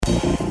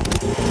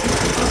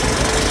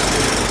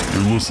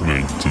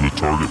listening to the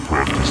Target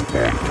Practice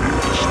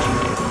Podcast.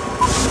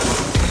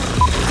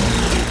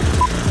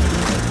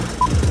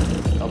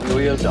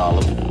 W.E.O.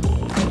 Dollop.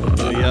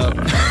 Yep.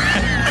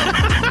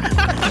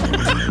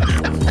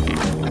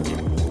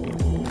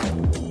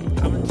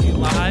 Coming to you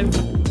live.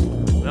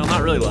 Well,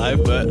 not really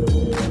live, but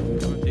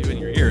coming to you in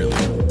your ear.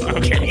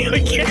 Okay,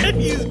 we can't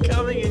use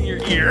coming in your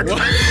ear.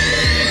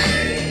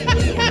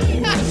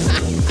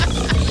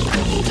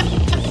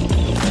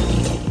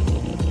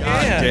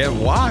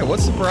 Damn, why?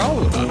 What's the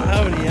problem? I don't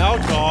have any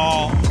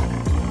alcohol.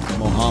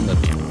 Mohammed,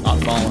 not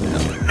following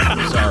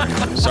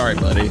him. Sorry,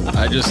 buddy.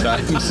 I'm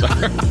sorry.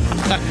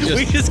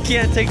 We just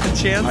can't take the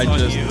chance on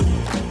you.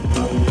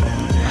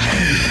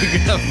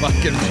 You're gonna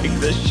fucking make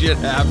this shit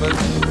happen.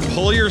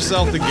 Pull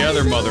yourself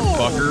together,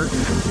 motherfucker.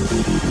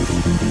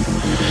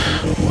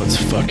 Let's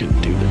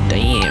fucking do the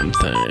damn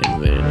thing,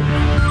 man.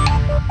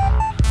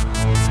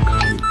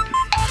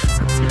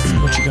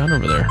 What you got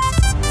over there?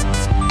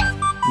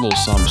 A little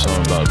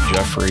something about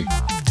Jeffrey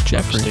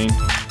Epstein.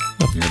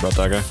 You hear about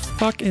that guy?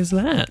 Fuck is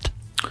that?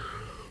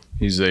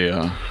 He's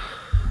a,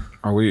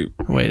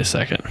 Wait a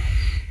second.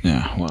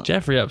 Yeah, what?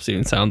 Jeffrey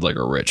Epstein sounds like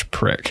a rich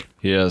prick.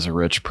 He is a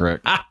rich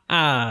prick.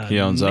 He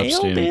owns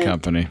Epstein and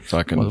Company.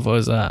 Fucking What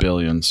was that?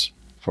 billions,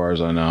 as far as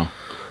I know.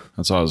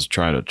 That's what I was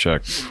trying to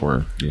check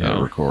before you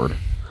record.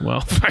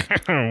 Well,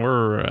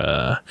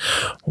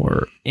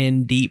 we're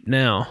in deep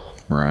now.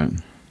 Right.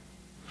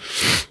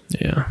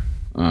 Yeah.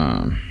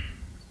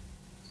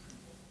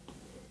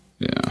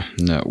 Yeah,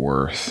 net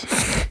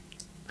worth.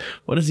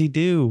 What does he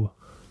do?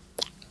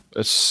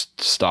 It's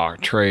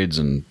stock trades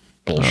and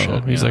bullshit.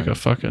 Oh, he's like a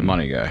fucking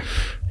money guy.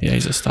 Yeah,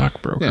 he's a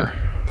stockbroker.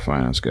 Yeah,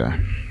 finance guy.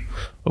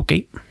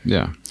 Okay.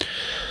 Yeah.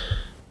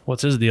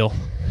 What's his deal?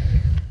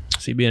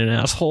 Is he being an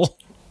asshole?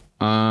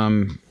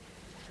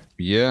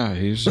 Yeah,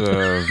 he's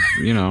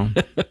diddling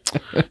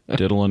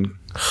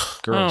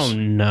girls. Oh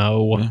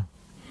no.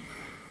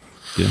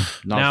 Yeah.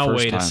 Not Now first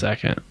wait time. a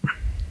second.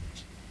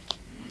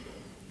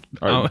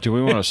 All right, do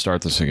we want to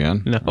start this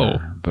again? No.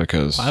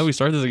 Because Why do we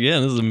start this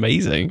again? This is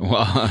amazing.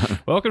 well,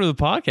 Welcome to the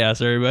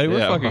podcast, everybody. We're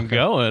Yeah, fucking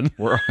going.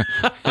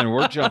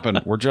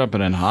 we're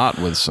jumping in hot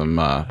with some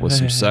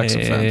sex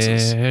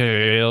offenses.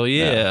 Hell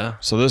yeah.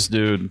 So this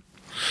dude,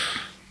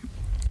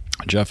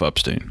 Jeff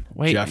Epstein.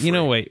 Wait, Jeffrey.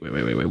 wait.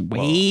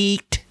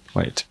 Wait.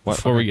 What?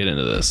 Before we get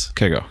into this,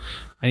 Okay, go.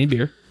 I need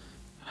beer.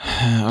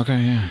 Okay,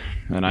 yeah.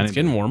 And It's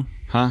getting warm.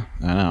 Huh?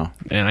 I know.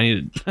 And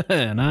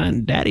I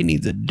need Daddy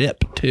needs a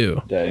dip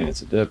too. Daddy,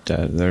 it's a dip.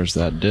 Dad, there's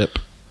that dip.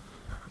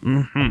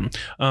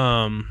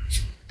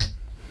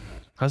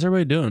 How's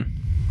everybody doing?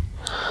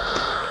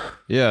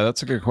 Yeah,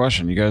 that's a good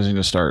question. You guys need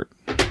to start,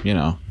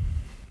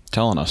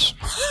 telling us.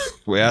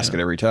 We ask it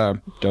every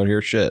time. Don't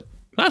hear shit.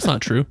 That's not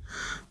true.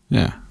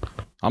 Yeah.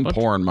 I'm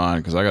pouring mine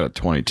because I got a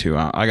 22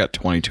 ounce. I got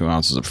 22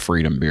 ounces of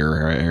Freedom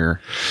beer right here.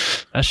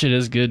 That shit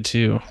is good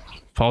too.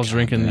 Paul's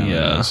drinking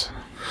the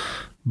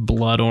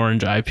Blood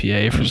Orange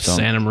IPA from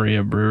Santa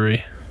Maria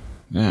Brewery.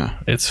 Yeah,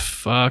 It's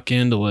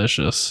fucking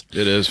delicious.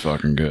 it is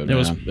fucking good.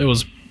 It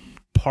was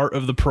part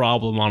of the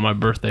problem on my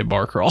birthday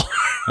bar crawl.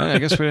 I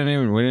guess we didn't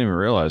even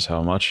realize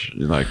how much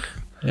Yeah,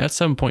 it's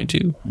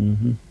 7.2.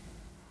 Mm-hmm.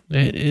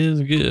 It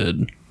is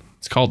good.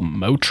 It's called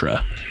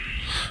Motra,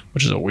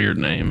 which is a weird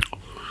name.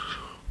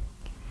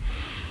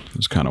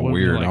 it's kind of What would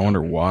be weird. like I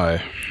wonder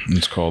why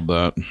it's called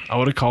that. I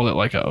would have called it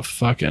like a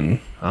fucking,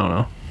 I don't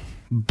know,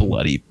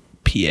 bloody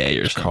PA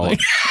or Call something.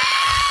 it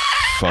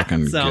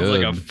fucking Sounds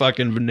good. like a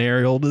fucking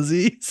venereal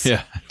disease.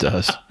 Yeah, it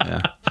does.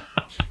 Yeah.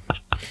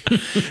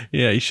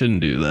 Yeah, you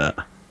shouldn't do that.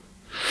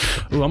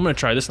 Ooh, I'm gonna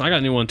try this. And I got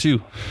a new one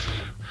too.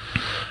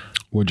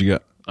 What'd you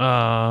get?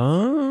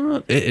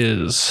 It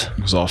is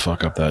Because I'll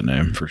fuck up that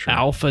name for sure.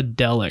 Alpha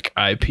Delic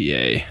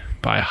IPA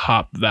by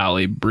Hop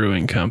Valley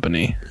Brewing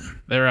Company.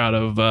 They're out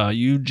of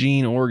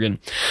Eugene, Oregon.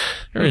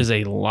 There is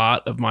a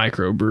lot of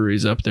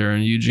microbreweries up there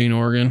in Eugene,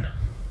 Oregon.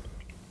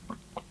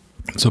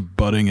 It's a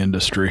budding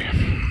industry.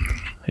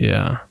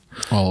 Yeah.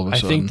 All of a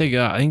sudden.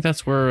 I think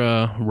that's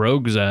where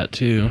Rogue's at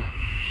too.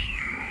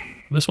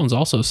 This one's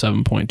also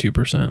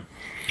 7.2%.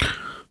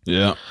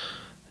 Yeah.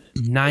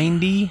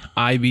 90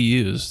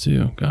 IBUs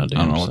too. Goddamn.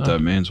 I don't know what that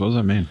means. What does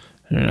that mean?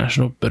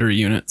 International Bitter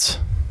Units.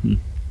 I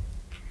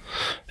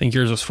think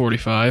yours was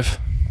 45.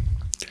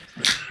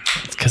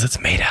 It's because it's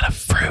made out of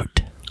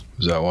fruit.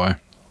 Is that why?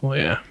 Well,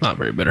 yeah, not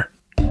very bitter.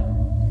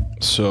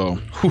 So,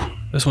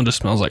 This one just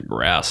smells like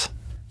grass.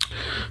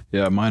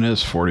 yeah, mine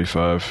is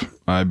 45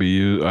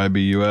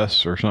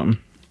 IBUS or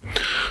something.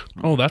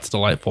 Oh, that's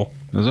delightful.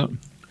 Is it?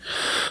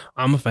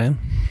 I'm a fan.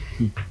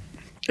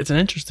 It's an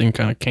interesting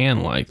kind of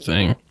can-like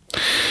thing.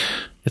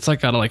 It's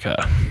like got like a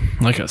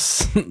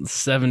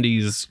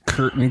 70s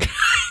curtain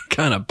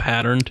kind of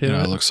pattern to Yeah,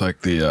 it. it looks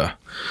like the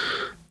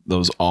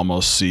those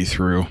almost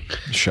see-through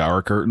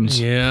shower curtains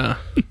Yeah.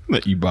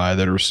 that you buy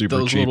that are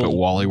super cheap at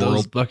Wally those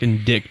World.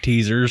 fucking dick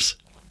teasers.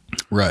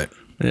 Right.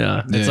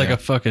 Yeah. It's like Yeah. a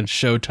fucking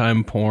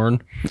Showtime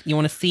porn. You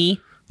want to see?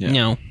 Yeah.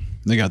 No.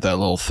 They got that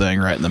little thing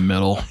right in the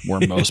middle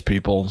where most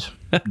people's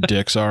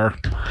dicks are.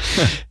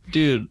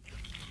 Dude.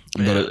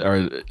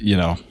 But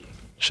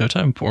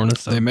Showtime porn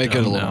is so They make it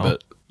a dumb little now.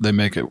 bit. They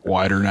make it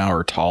wider now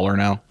or taller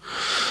now,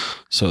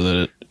 so that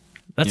it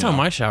That's you how know,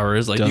 my shower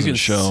is. Like you doesn't can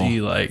show- see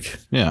like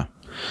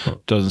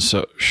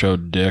doesn't show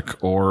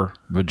dick or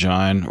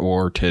vagina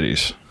or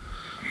titties,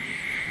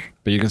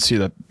 but you can see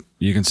that.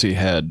 You can see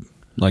head,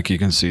 like you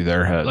can see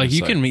their head. like It's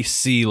you can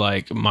see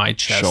like my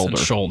chest Shoulder. and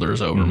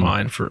shoulders over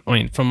mine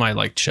from my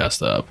like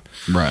chest up.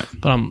 right,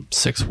 But I'm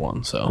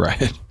 6'1", so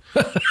right.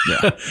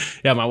 Yeah,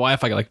 yeah. My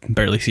wife, I can like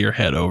barely see her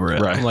head over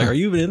it. Right. I'm like, are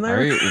you even in there?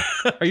 Are you-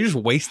 Are you just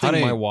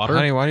wasting my water?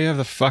 Honey, why do you have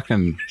the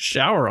fucking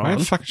Shower why do you on. have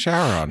the fucking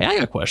shower on? Hey, I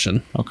got a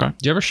question. Okay. Do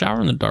you ever shower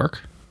in the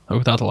dark, like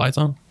without the lights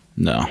on?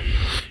 No.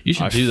 You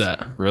should do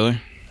that. Really?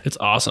 It's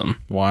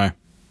awesome. Why?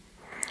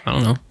 I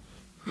don't know.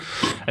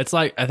 It's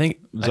like I think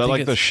Is that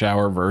like the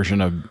shower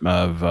version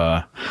of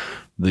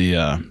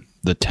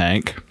the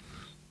tank?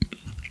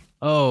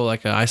 oh,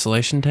 like an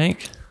isolation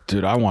tank.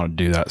 Dude, I want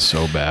to do that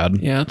so bad.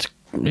 Yeah,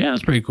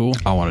 it's pretty cool.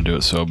 I want to do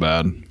it so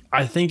bad.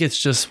 I think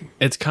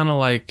it's kind of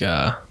like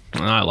I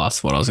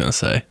lost what I was gonna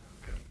say.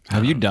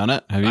 Have you done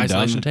it? Have you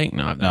Isolation done? tank?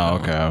 No, I've No.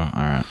 never Okay. done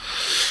All right. one.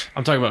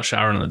 I'm talking about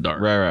showering in the dark.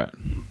 Right.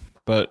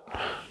 But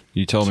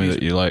you told me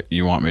that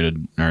you want me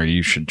to, or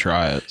you should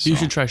try it. So. You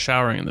should try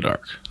showering in the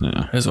dark.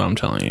 Yeah. Is what I'm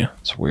telling you.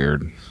 It's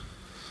weird.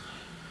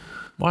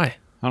 Why?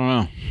 I don't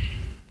know.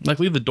 Like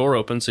leave the door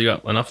open so you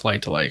got enough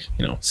light to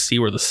see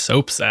where the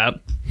soap's at.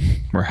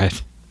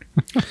 Right.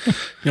 You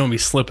don't be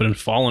slipping and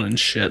falling and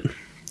shit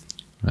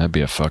That'd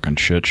be a fucking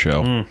shit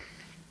show.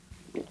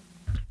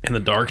 in the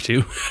dark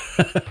too.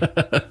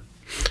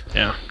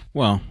 Yeah,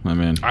 Well, I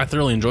mean, I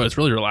thoroughly enjoy it. It's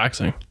really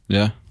relaxing.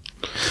 yeah,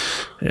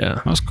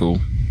 Yeah, that's cool.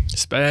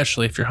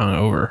 especially if you're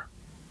hungover.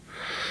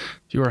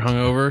 If you are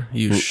hungover,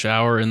 you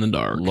shower in the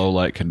dark. Low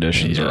light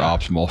conditions are Yeah.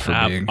 optimal for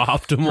being.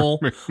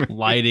 Optimal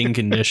lighting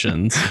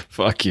conditions.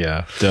 Fuck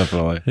yeah,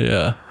 definitely.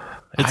 Yeah,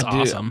 it's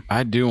awesome.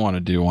 I do want to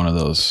do one of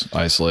those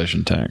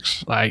isolation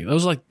tanks Like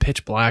those are like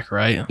pitch black,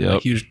 right? Yep.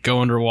 Like you just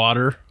go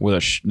underwater. with a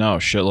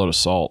shitload of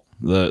salt.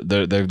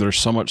 There's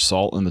so much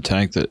salt in the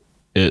tank that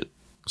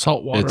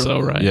Salt water it's though,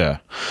 right? Yeah,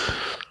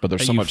 but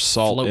there's That so you much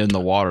salt float. in the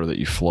water that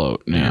you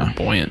float. You're Yeah,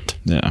 buoyant.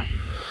 yeah,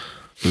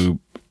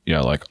 yeah,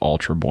 like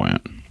ultra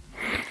buoyant.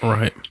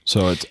 Right.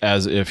 So it's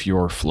as if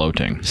you're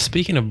floating.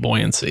 Speaking of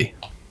buoyancy.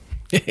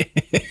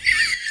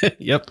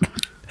 Yep.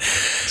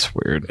 It's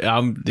weird.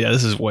 Yeah,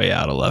 this is way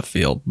out of left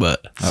field,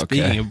 but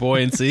speaking of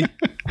buoyancy,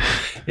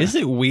 is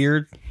it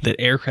weird that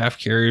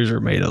aircraft carriers are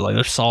made of like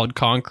they're solid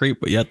concrete,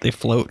 but yet they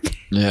float?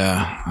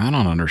 Yeah, I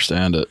don't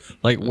understand it.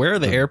 Like, where are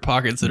the air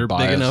pockets that are big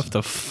bias. enough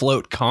to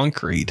float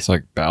concrete? It's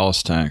like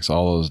ballast tanks,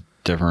 all those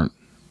different.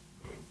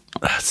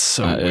 That's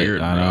so weird.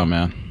 I bro. know,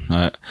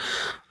 man.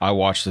 I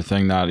watched the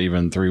thing not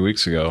even 3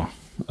 weeks ago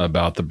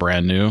about the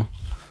brand new,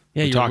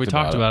 Yeah, we talked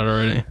talked about about it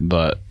already.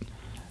 but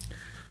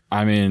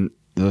I mean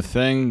the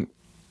thing.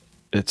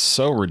 It's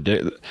so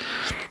ridiculous.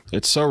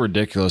 It's so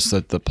ridiculous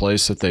that the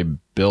place that they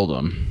build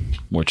them,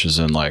 which is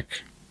in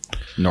like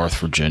North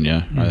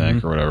Virginia, I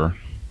think, or whatever,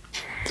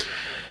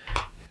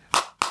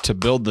 to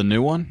build the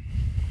new one,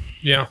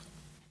 Yeah.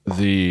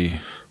 the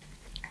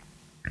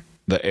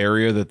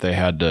area that they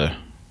had to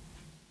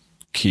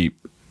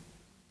keep,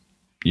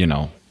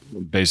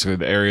 basically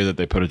the area that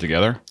they put it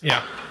together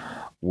Yeah.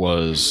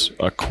 was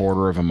a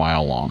quarter of a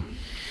mile long.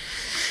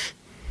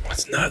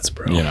 That's nuts,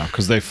 bro.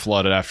 Because they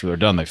flood it after they're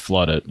done. They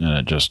flood it and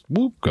it just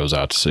goes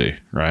out to sea,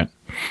 right?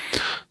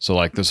 So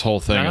like this whole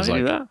thing How is do they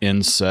do like that?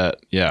 inset.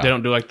 Yeah. They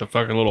don't do like the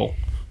fucking little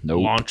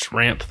Nope. launch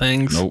ramp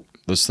things. Nope.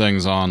 This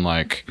thing's on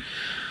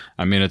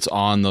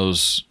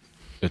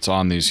it's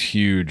on these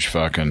huge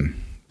fucking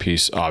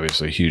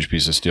obviously huge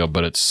piece of steel,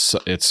 but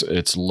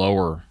it's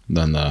lower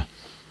than the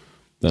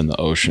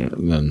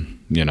ocean, than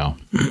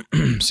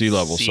sea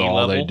level. Sea So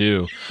all they level?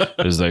 do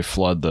is they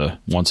flood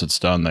once it's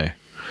done,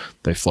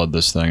 they flood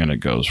this thing and it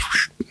goes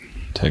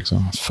takes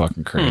off. It's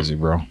fucking crazy,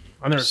 bro.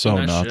 I've never So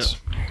seen that nuts.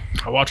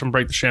 shit. I watch them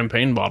break the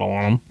champagne bottle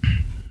on them,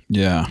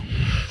 Yeah.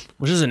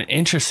 which is an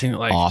interesting,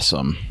 like,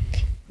 Awesome.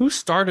 who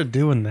started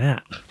doing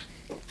that?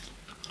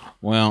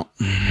 Well,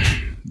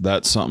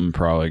 that something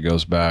probably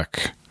goes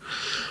back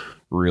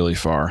really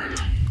far.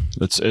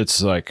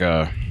 It's like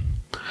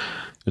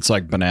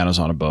bananas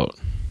on a boat.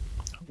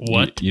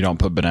 What? You don't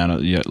put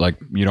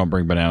you don't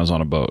bring bananas on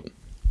a boat.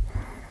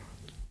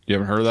 You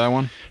haven't heard of that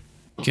one?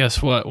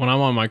 Guess what? When I'm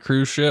on my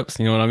cruise ships,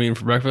 you know what I'm eating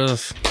for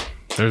breakfast?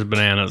 There's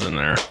bananas in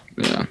there.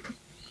 Yeah.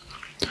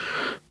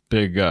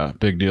 Big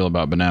deal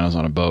about bananas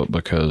on a boat,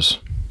 because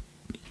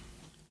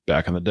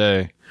back in the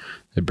day,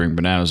 they'd bring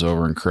bananas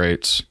over in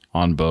crates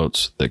on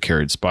boats that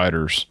carried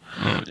spiders.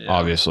 Yeah.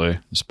 Obviously,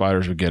 the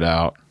spiders would get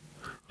out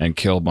and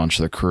kill a bunch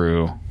of the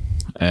crew.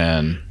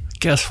 And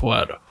Guess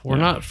what? We're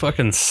not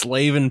fucking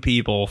slaving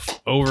people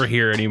over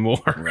here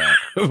anymore.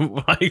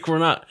 Like, we're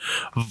not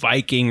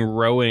Viking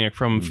rowing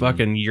from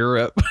fucking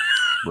Europe.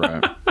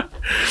 right.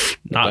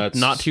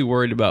 Not too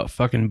worried about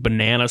fucking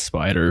banana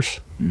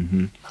spiders.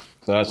 So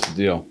that's the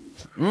deal.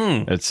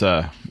 It's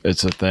a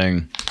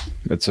thing.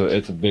 It's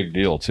a big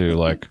deal too.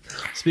 Like,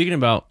 Speaking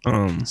about,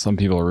 some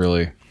people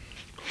really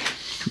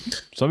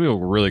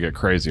get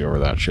crazy over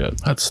that shit.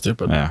 that's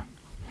stupid. Yeah.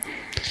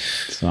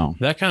 So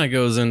That kind of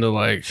goes into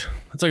like,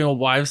 it's like an old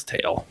wives'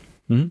 tale.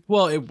 Mhm.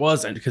 Well, it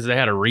wasn't because they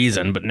had a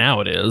reason, but now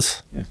it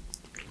is.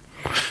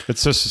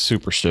 it's just a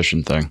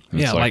superstition thing.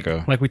 It's Yeah,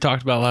 like we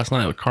talked about last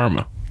night with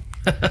karma.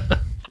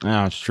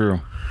 yeah, it's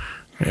true.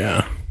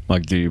 Yeah.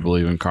 Like, do you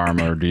believe in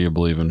karma or do you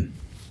believe in?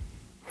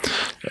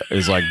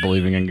 Is like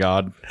believing in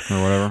God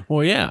or whatever.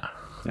 Well, yeah.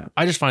 Yeah.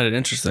 I just find it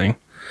interesting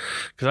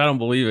because I don't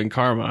believe in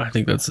karma. I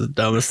think that's the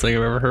dumbest thing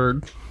I've ever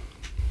heard.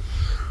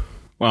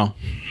 Well,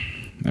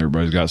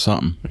 everybody's got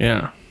something.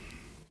 Yeah.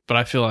 But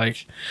I feel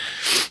like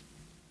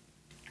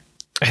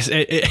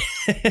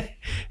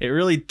it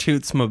really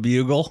toots my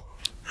bugle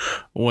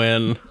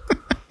when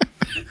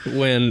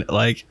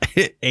like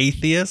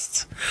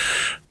atheists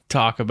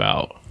talk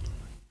about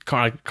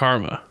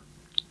karma.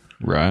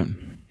 Right.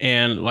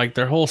 And like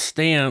their whole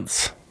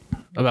stance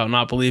about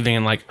not believing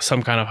in like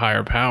some kind of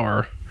higher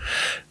power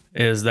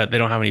is that they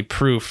don't have any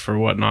proof for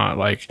whatnot.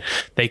 Like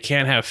they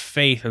can't have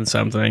faith in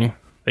something.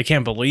 They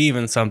can't believe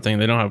in something.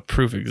 They don't have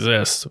proof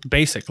exists.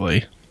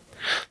 Basically,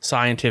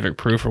 scientific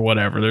proof or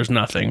whatever. There's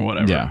nothing,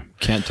 whatever. Yeah.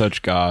 Can't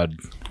touch God.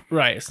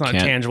 Right. It's not a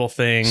Can't tangible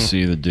thing.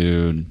 See the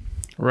dude.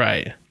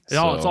 Right. It's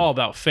So- all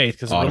about faith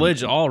because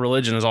all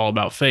religion is all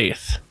about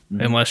faith.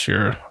 Mm-hmm. Unless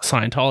you're a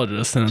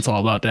Scientologist, then it's all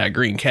about that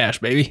green cash,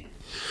 baby.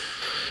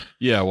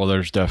 Yeah. Well,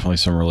 there's definitely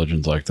some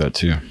religions like that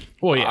too.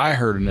 Well, yeah. I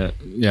heard in it.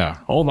 Yeah.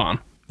 Hold on.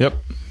 Yep.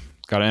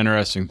 Got an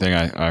interesting thing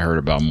I heard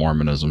about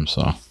Mormonism.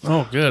 So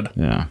Oh, good.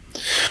 yeah.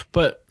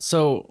 But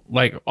so,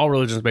 like, all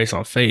religion is based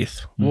on faith.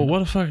 Well, what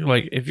the fuck?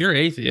 Like, if you're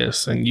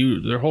atheist and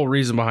their whole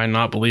reason behind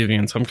not believing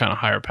in some kind of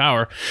higher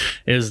power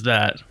is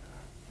that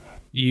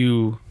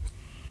you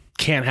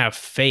can't have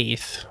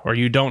faith, or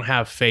you don't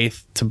have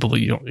faith to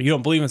believe. You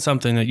don't believe in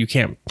something that you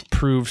can't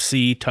prove,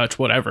 see, touch,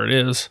 whatever it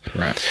is.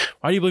 Right.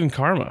 Why do you believe in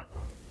karma?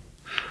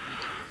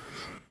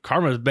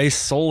 Karma is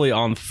based solely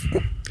on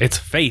it's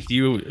faith.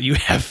 You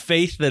have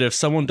faith that if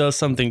someone does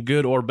something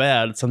good or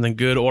bad is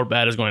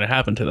going to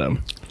happen to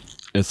them.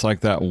 It's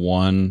like that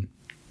one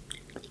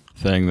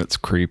thing that's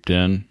creeped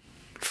in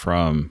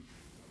from,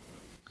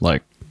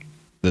 like,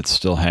 that's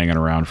still hanging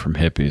around from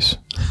hippies.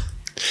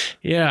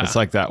 Yeah. It's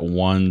like that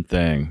one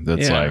thing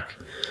that's Yeah. like,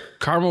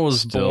 Karma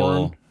was Still-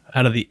 born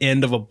out of the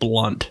end of a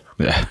blunt.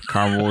 yeah,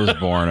 karma was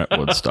born at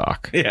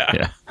Woodstock. Yeah.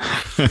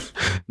 Yeah.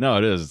 No,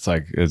 it is. It's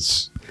like,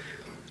 it's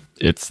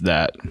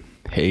that,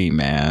 hey,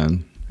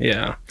 man,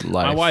 Yeah.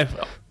 life, My wife,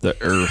 the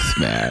earth,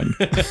 man.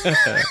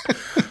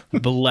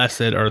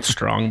 blessed Earth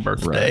Strong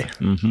birthday.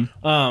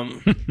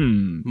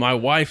 Mm-hmm. My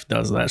wife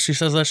does that. She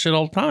says that shit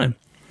all the time.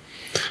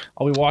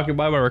 I'll be walking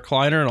by my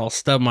recliner and I'll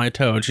stub my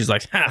toe. And she's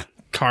like, ha,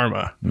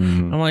 karma.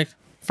 I'm like,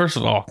 first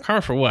of all,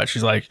 karma for what?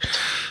 She's like,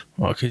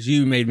 well, because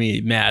you made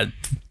me mad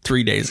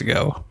 3 days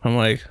ago. I'm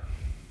like,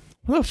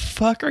 what the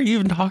fuck are you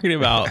even talking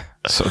about?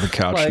 So the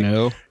couch Like-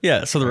 knew.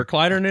 Yeah, so the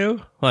recliner knew?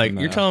 Like,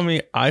 you're telling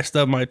me I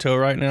stubbed my toe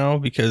right now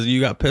because you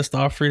got pissed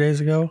off 3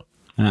 days ago?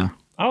 Yeah.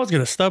 I was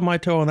going to stub my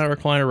toe on that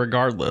recliner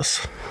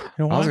regardless.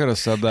 You know I was why? going to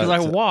stub that.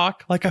 Because I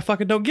walk like I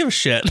fucking don't give a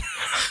shit.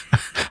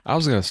 I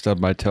was going to stub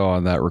my toe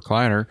on that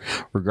recliner,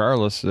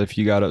 regardless if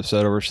you got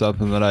upset over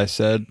something that I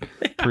said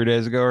 3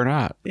 days ago or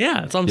not.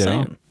 Yeah, that's what I'm You know?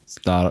 saying.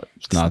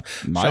 It's not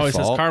She my always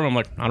says fault. karma. I'm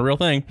like, not a real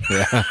thing.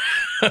 Yeah.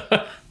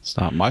 It's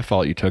not my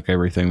fault you took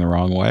everything the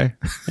wrong way.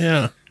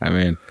 Yeah, I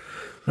mean,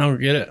 I don't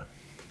get it.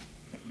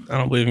 I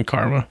don't believe in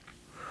karma.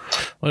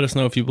 Let us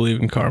know if you believe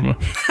in karma.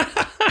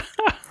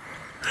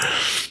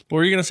 What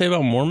were you going to say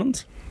about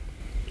Mormons?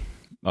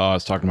 I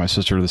was talking to my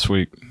sister this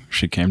week.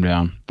 She came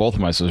down. Both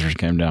of my sisters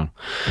came down.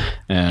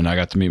 And I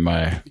got to meet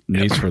my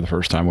niece for the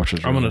first time, which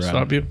was I'm really going to rad.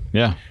 stop you.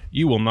 Yeah.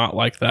 You will not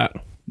like that.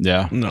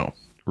 Yeah. No.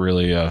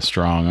 Really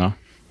strong, huh?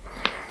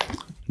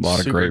 A lot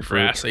Super of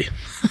grapefruit. grassy.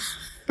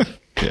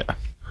 Yeah. Go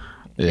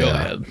Yeah.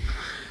 ahead.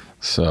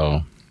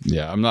 So,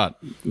 yeah, I'm not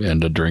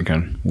into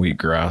drinking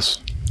wheatgrass.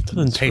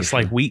 Doesn't taste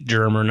like wheat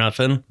germ or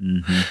nothing.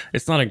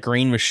 It's not a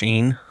green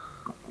machine.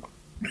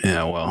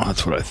 Yeah, well,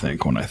 that's what I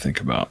think when I think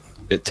about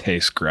it.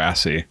 Tastes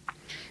grassy.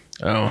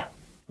 Oh,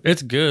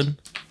 it's good.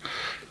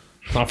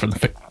 Not for the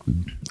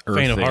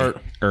faint of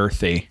heart.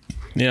 Earthy.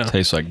 Yeah.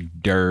 Tastes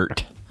like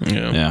dirt.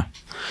 Yeah. Yeah.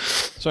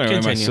 So anyway,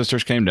 my Continue.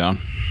 sisters came down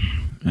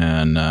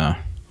and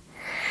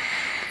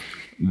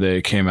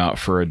they came out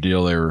for a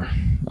deal. They were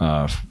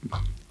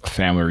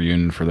family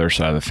reunion for their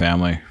side of the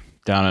family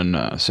down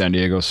in San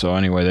Diego. So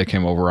anyway, they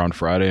came over on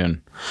Friday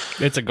and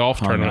It's a golf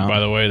tournament, out. by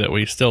the way, that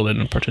we still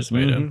didn't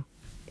participate in.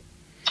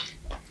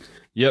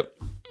 yep.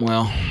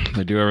 Well,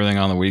 they do everything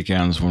on the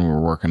weekends when we're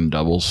working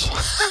doubles.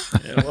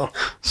 Yeah, well,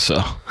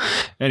 So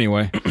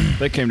anyway,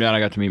 they came down.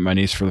 I got to meet my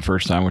niece for the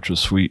first time, which was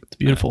sweet.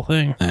 beautiful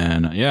thing.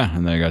 And yeah,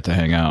 and they got to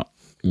hang out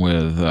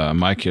with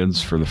my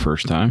kids for the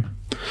first time.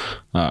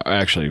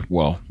 Actually,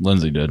 well,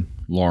 Lindsay did.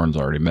 Lauren's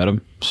already met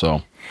him.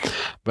 So,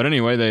 but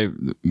anyway,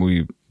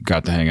 we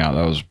got to hang out.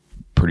 That was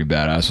pretty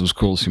badass. It was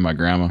cool to see my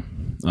grandma.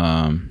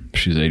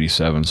 She's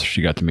 87, so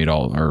she got to meet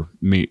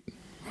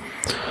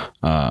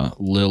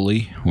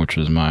Lily, which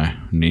is my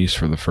niece,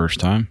 for the first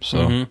time.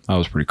 So that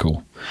was pretty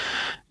cool.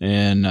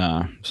 And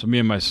so me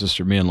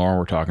and Lauren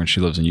were talking.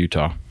 She lives in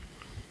Utah.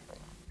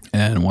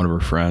 and one of her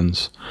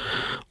friends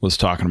was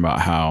talking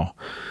about how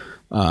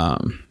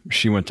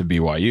she went to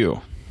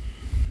BYU,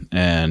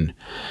 and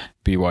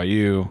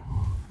BYU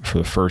for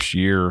the first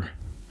year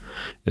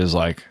is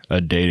like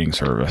a dating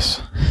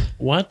service.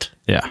 What?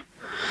 Yeah.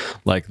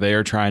 Like they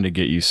are trying to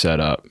get you set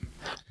up.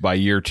 By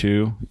year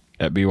 2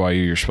 at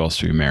BYU, you're supposed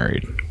to be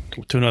married.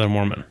 To another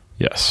Mormon.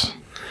 Yes.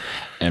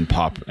 And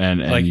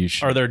Like, you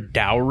should, are there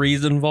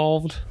dowries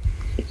involved?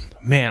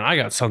 Man, I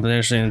got something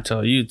interesting to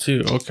tell you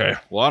too. Okay.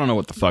 well, I don't know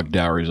what the fuck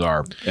dowries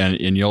are, and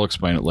you'll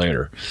explain it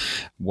later.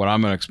 What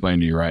I'm going to explain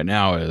to you right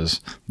now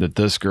is that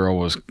this girl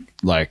was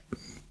like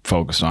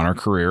focused on her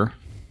career,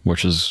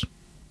 which is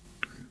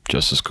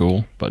just as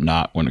cool, but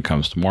not when it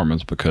comes to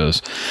Mormons,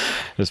 because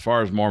as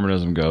far as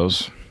Mormonism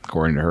goes,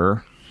 according to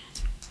her,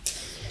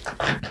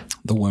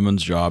 the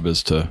women's job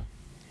is to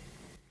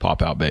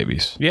pop out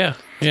babies. Yeah.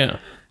 Yeah.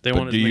 They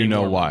But do you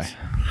know why?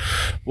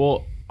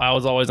 Well, I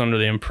was always under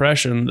the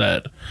impression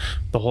that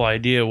the whole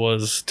idea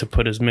was to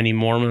put as many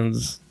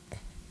Mormons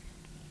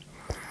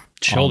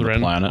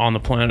children on the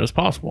planet as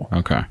possible.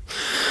 Okay.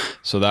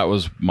 So that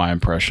was my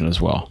impression as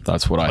well.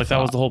 That's what I thought.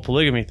 That was the whole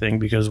polygamy thing,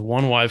 because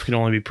one wife can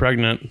only be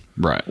pregnant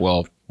Right.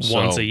 Well,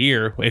 once a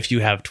year. If you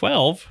have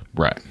 12.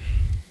 Right.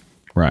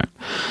 Right.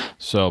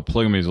 So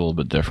polygamy is a little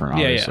bit different.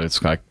 Obviously,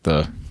 it's like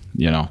the,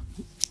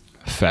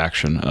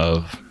 faction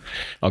of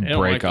a don't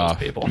break like those off.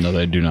 people. No,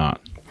 they do not.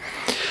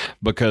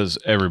 Because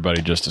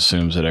everybody just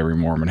assumes that every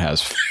Mormon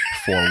has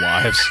 4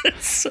 wives.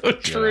 It's so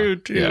true,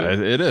 too. Yeah,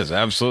 it is.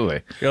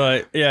 Absolutely. You're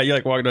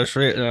like walking down the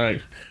street and you're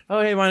like,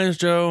 oh, hey, my name's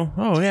Joe.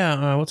 Oh,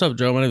 yeah. What's up,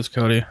 Joe? My name's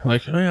Cody.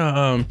 Like, oh,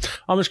 yeah.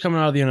 I'm just coming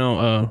out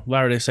of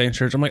Latter-day Saint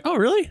church. I'm like, oh,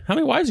 really? How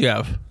many wives do you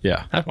have?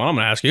 Yeah. That's what I'm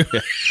going to ask you.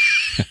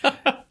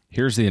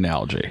 Here's the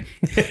analogy.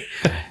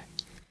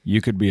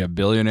 You could be a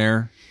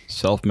billionaire,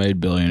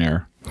 self-made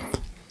billionaire,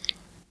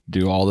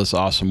 do all this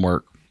awesome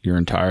work your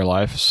entire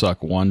life,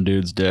 suck one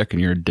dude's dick,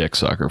 and you're a dick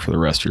sucker for the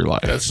rest of your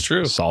life. That's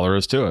true. That's all there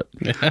is to it.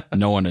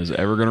 No one is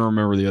ever going to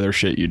remember the other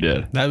shit you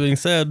did. That being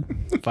said,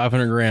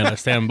 $500,000. I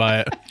stand by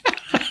it.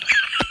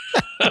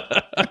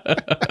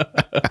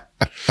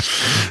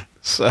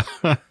 So,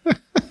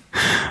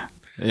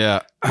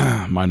 yeah,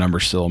 my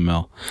number's still $1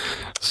 million.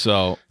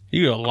 So,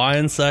 You a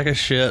lying sack of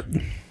shit.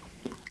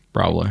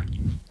 probably.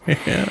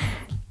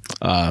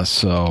 Yeah.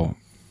 So,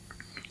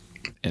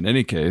 in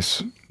any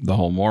case, the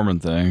whole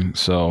Mormon thing.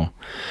 So,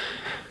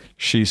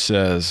 she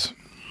says,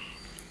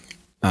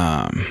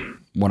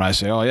 when I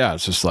say, oh, yeah,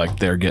 it's just like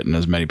they're getting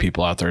as many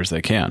people out there as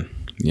they can,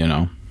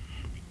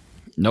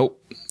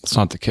 Nope, it's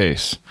not the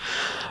case.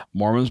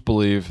 Mormons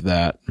believe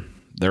that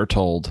they're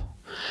told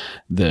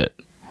that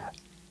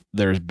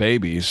there's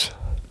babies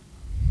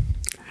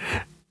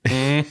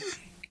I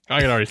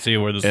can already see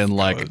where this in is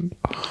like going.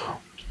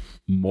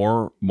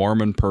 more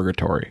Mormon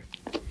purgatory.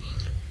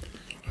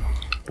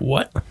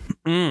 What?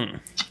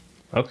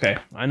 Okay,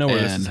 I know where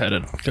this is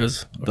headed.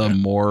 Because The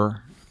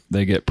more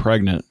they get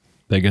pregnant,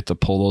 they get to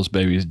pull those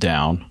babies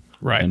down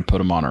and put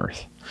them on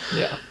Earth.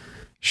 Yeah.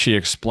 She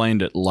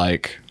explained it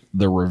like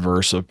the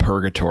reverse of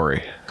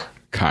purgatory,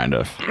 kind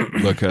of.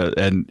 Because,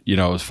 and it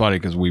was funny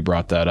because we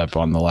brought that up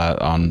on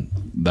on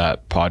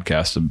that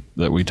podcast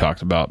that we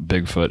talked about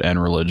Bigfoot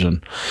and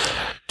religion,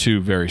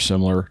 2 very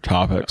similar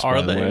topics. Are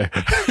by the they? way.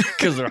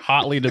 Because they're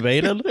hotly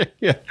debated.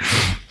 Yeah.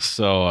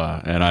 So,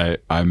 and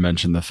I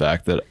mentioned the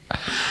fact that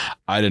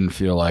I didn't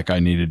feel like I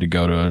needed to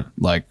go to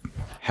like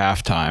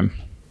halftime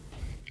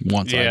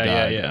once I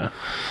died. Yeah.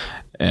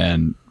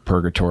 And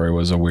purgatory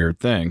was a weird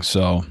thing.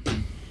 So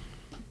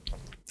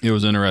it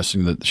was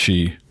interesting that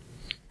she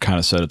kind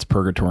of said it's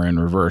purgatory in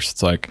reverse.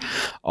 It's like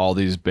all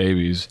these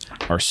babies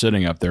are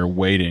sitting up there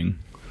waiting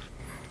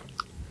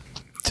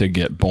to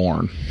get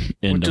born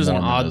into Which is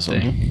an Mormonism.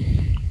 odd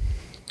thing.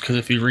 Because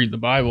if you read the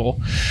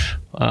Bible,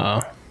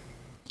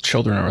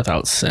 children are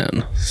without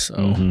sin.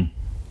 So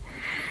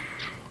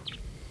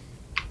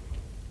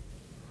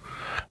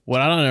what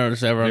I don't ever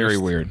Very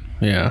understand- weird.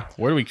 Yeah.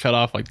 Where do we cut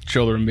off like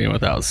children being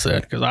without sin?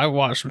 Because I've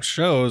watched some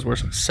shows where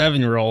some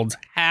 7-year-olds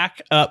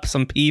hack up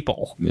some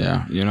people.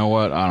 Yeah. You know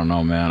what? I don't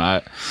know,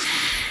 man.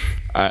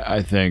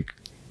 I think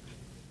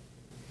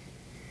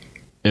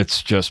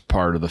it's just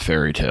part of the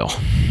fairy tale.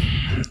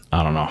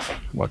 I don't know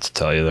what to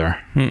tell you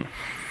there.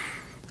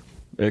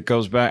 It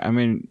goes back. I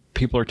mean,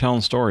 people are telling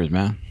stories,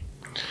 man.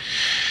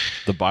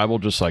 The Bible,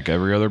 just like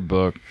every other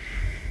book,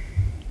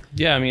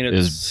 Yeah, I mean,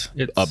 is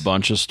a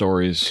bunch of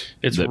stories.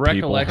 It's that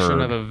recollection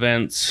people of heard.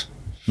 events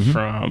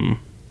from,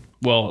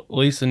 well, at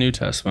least the New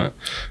Testament.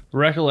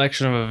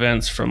 Recollection of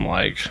events from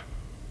like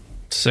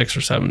 6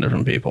 or 7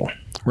 different people.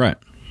 Right.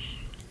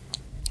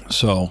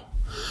 So,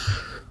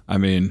 I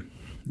mean,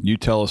 you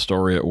tell a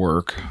story at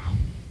work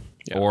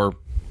or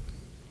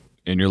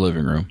in your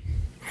living room,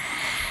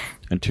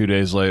 and 2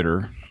 days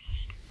later,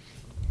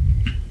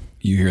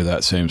 you hear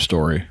that same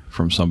story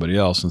from somebody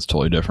else, and it's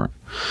totally different.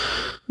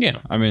 Yeah.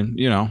 I mean,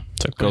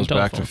 it goes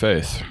back to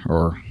faith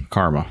or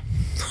karma.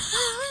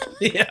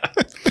 Yeah.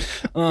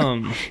 I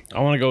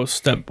want to go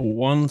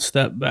one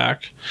step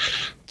back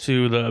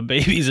to the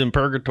babies in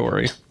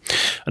purgatory.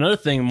 Another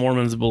thing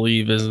Mormons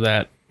believe is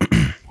that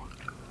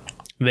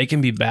they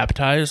can be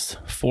baptized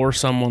for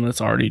someone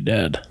that's already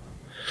dead.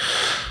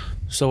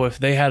 So if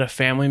they had a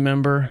family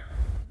member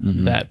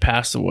that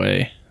passed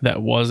away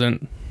that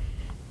wasn't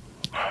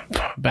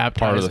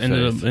baptized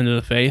into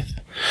the faith,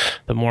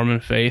 the Mormon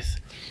faith,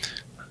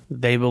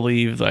 they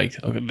believe like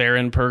they're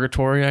in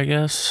purgatory, I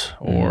guess,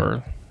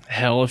 or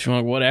hell if you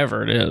want,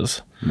 whatever it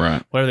is.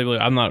 Right. Whatever they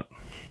believe. I'm not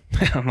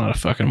a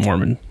fucking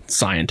Mormon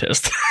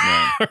scientist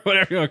or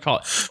whatever you want to call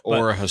it.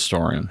 Or a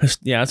historian.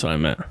 Yeah, that's what I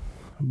meant.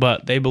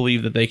 But they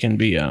believe that they can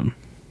be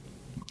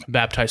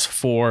baptized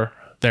for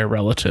their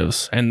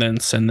relatives and then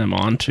send them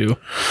on to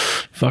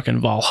fucking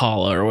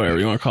Valhalla or whatever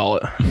you want to call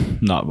it.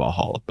 Not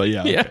Valhalla, but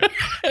yeah. Yeah.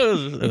 It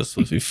was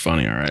supposed to be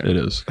funny, all right. It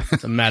is.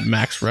 It's a Mad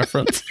Max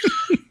reference.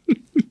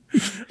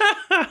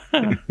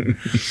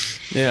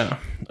 Yeah.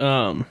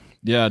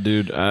 Yeah,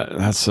 dude.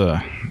 That's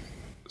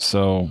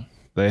so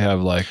they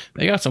have like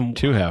They got some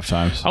 2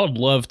 halftimes. I would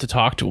love to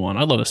talk to one.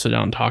 I'd love to sit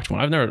down and talk to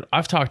one.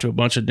 I've talked to a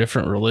bunch of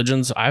different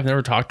religions. I've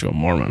never talked to a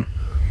Mormon.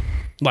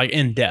 Like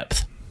in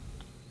depth.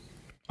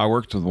 I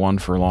worked with one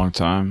for a long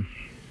time.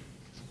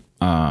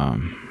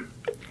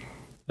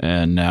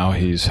 And now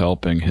he's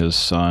helping his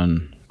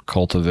son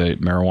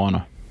cultivate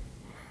marijuana.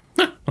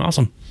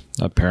 Awesome.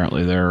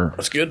 Apparently they're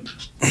That's good.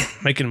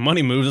 Making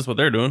money moves, that's what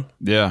they're doing.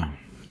 yeah,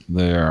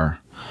 they are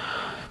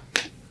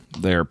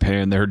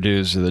paying their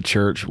dues to the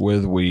church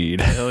with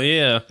weed. Hell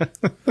yeah.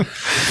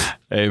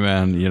 Hey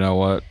man, you know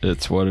what?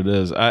 It's what it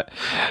is. They're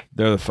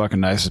the fucking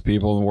nicest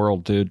people in the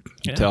world, dude.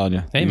 I'm telling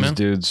you. Hey, these man.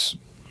 dudes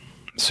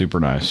super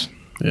nice.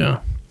 Yeah.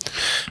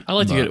 I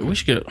like to get it. We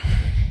should get it.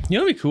 You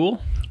know what'd be cool?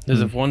 Is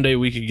if one day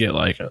we could get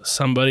like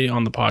somebody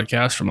on the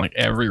podcast from like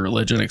every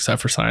religion except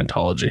for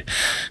Scientology.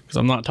 Because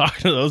I'm not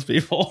talking to those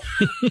people.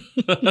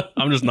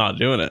 I'm just not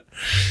doing it.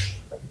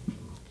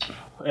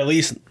 At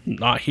least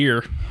not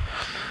here.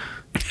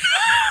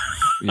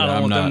 Yeah, I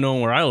don't want them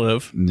knowing where I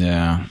live.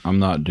 Yeah, I'm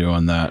not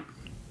doing that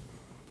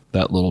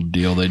little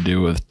deal they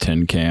do with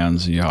tin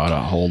cans. You ought to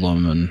hold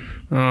them and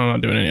I'm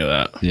not doing any of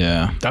that.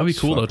 yeah. That'd be it's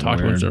cool though, fucking talk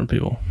to a bunch weird. of different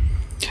people.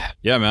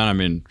 Yeah, man. I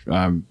mean,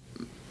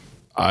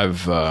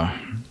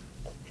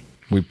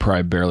 we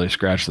probably barely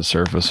scratched the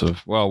surface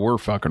of. Well, we're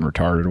fucking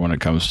retarded when it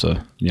comes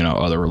to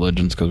other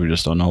religions because we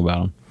just don't know about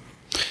them.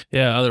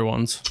 Yeah, other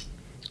ones.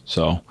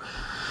 So,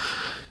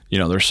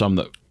 there's some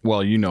that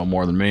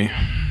more than me,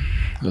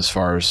 as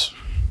far as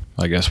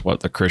I guess what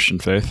the Christian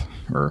faith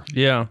or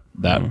Yeah.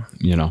 that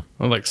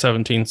Like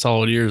 17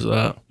 solid years of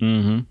that.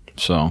 Mm-hmm.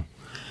 So,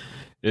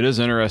 it is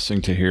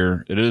interesting to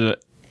hear. It is.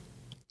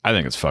 I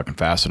think it's fucking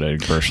fascinating,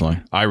 personally.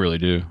 I really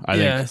do. I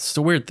think it's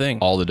a weird thing.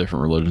 all the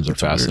different religions are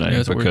fascinating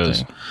it's a weird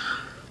because thing.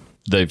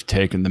 they've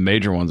taken the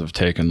major ones have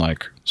taken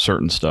like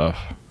certain stuff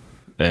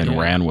and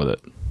ran with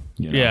it.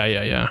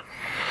 Yeah.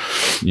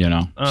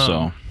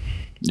 So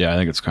yeah, I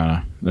think it's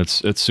kind of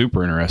it's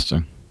super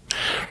interesting.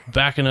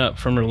 Backing up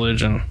from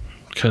religion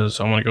because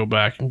I want to go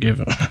back and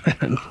give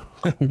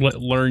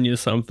learn you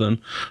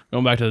something.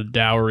 Going back to the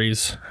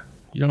dowries.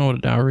 You don't know what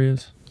a dowry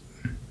is?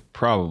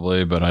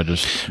 Probably, but I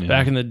just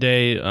Back in the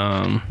day,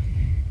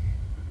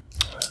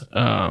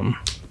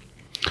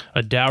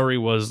 a dowry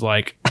was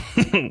like,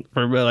 it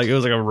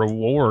was like a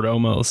reward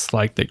almost,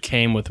 like that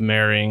came with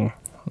marrying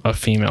a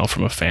female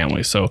from a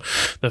family. So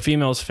the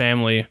female's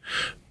family,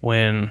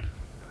 when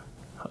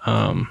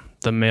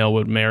the male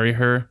would marry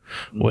her,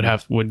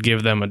 would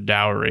give them a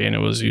dowry, and it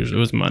was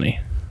money.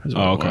 Is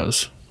what it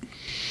was.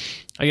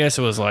 I guess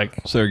it was like,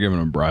 so they're giving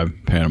them a bribe,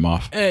 paying them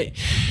off. hey.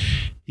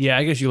 Yeah,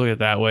 I guess you look at it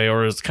that way,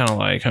 or it's kind of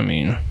like, I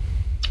mean,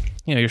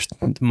 your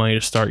money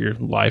to start your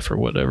life or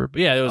whatever. But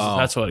yeah,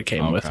 that's what it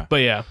came with. But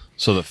yeah,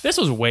 So this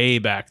was way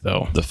back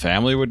though. the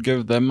family would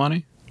give them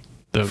money.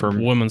 The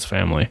woman's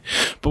family,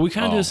 but we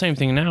kind of do the same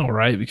thing now,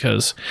 right?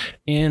 Because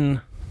in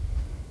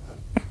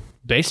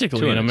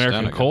To an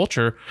American extent,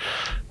 culture,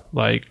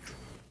 like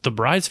the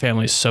bride's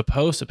family is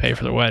supposed to pay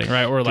for the wedding,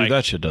 right? Or Dude, like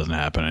that shit doesn't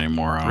happen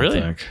anymore. I don't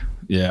Really? think.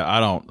 Yeah, I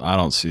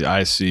don't see.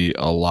 I see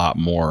a lot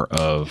more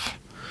of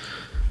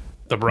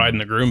the bride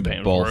and the groom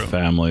paying for both it.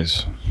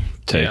 families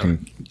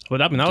taking.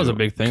 But I mean, that was a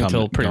big thing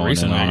until pretty going in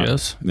recently, on I it.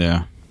 guess.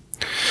 Yeah.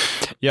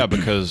 Yeah,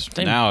 because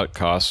now it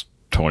costs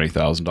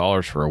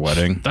 $20,000 for a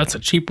wedding, That's a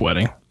cheap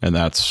wedding. and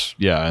that's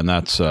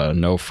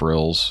no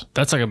frills.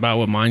 That's like about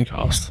what mine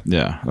cost.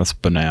 Yeah, that's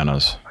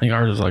bananas. I think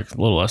ours was like a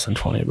little less than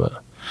 20,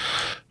 but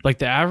like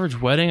the average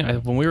wedding,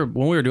 when we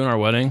were doing our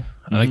wedding,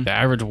 I think the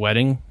average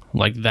wedding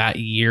like that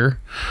year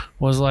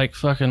was like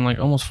fucking like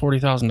almost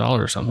 $40,000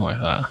 or something like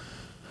that.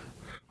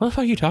 What the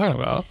fuck are you talking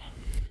about?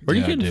 Where are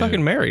you Yeah, getting dude.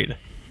 fucking married?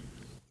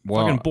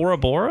 Well, Fucking Bora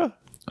Bora?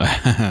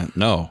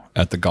 no,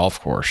 at the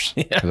golf course,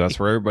 because that's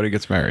where everybody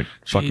gets married.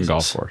 Fucking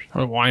golf Jesus. course.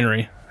 Or a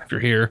winery if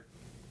you're here.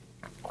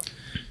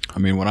 I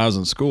mean, when I was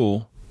in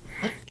school,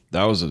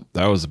 that was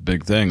a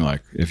big thing.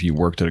 Like, if you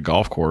worked at a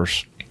golf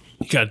course,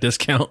 You got a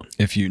discount.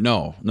 if you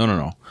no.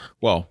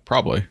 Well,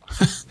 probably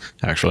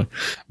actually,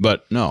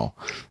 but no.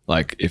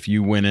 Like, if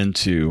you went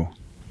into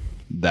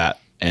that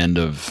end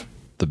of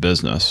the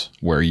business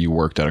where you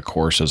worked at a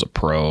course as a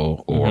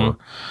pro or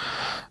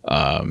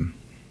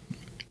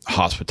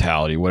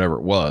hospitality, whatever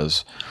it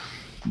was,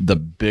 the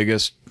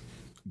biggest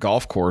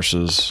golf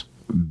courses,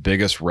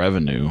 biggest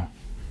revenue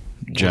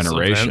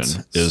generation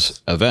events?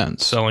 is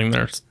events. Selling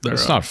their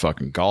It's not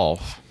fucking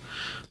golf.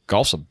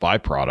 Golf's a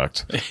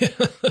byproduct.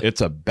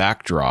 It's a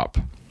backdrop,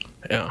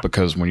 yeah.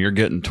 because when you're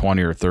getting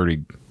 20 or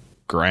 30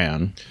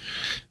 grand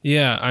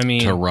Yeah, I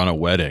mean, to run a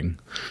wedding,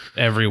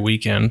 every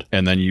weekend.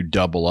 and then you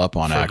double up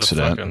on For the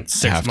accident, fucking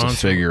 6 have to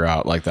months. figure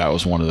out, like, that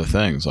was one of the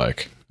things,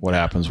 like, what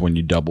happens when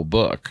you double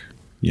book,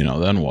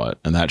 then what?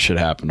 And that shit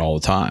happened all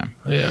the time.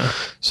 Yeah.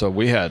 So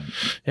we had,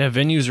 Yeah,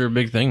 venues are a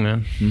big thing,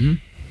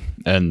 man.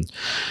 and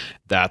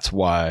that's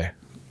why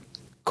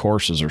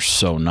courses are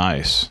so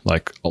nice.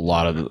 Like, a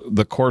lot of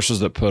the courses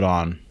that put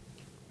on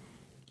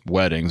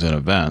weddings and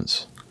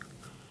events,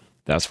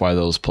 that's why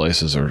those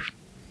places are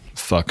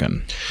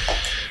fucking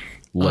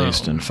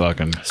laced in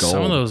fucking gold.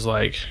 Some of those,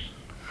 like,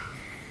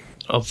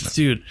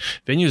 dude,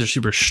 venues are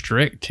super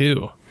strict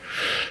too.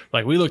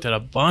 Like, we looked at a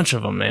bunch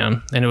of them,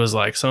 man, and it was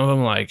like some of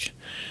them, like,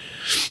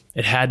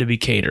 it had to be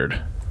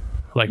catered,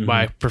 like,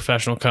 by a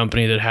professional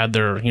company that had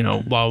their,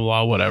 blah blah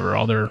blah, whatever,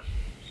 all their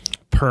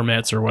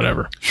permits or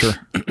whatever. Sure.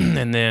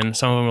 And then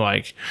some of them,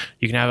 like,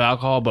 you can have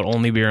alcohol, but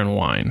only beer and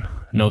wine,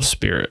 no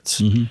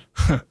spirits.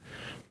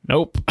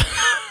 Nope.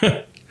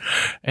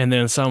 And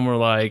then some were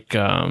like, you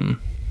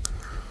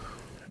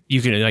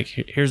can, like,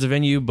 here's the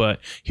venue, but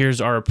here's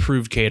our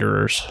approved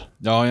caterers.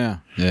 Oh yeah.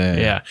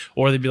 Yeah.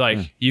 Or they'd be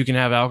like, you can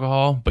have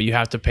alcohol, but you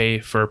have to pay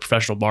for a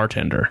professional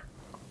bartender.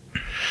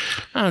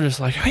 I'm just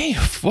like, hey,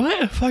 what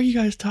the fuck are you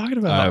guys talking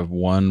about? I have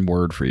one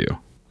word for you.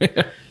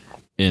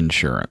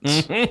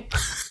 Insurance.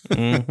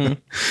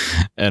 And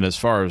as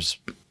far as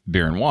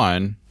beer and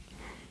wine,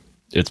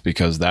 it's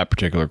because that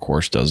particular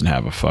course doesn't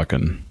have a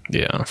fucking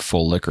Yeah.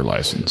 full liquor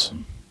license.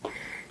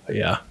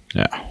 Yeah.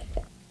 Yeah.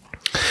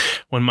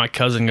 When my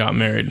cousin got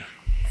married,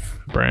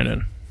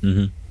 Brandon,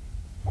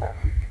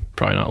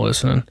 probably not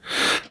listening.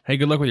 Hey,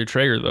 good luck with your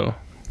Traeger, though.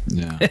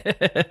 Yeah.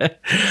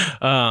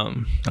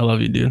 I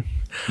love you, dude.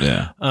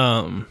 Yeah.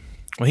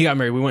 When he got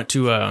married, we went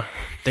to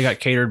they got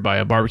catered by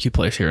a barbecue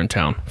place here in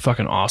town.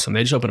 Fucking awesome.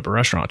 They just opened up a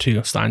restaurant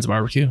too, Stein's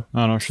Barbecue.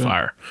 Oh no shit.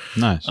 Fire.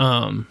 Nice.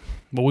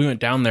 But we went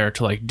down there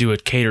to, like, do a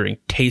catering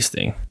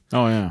tasting.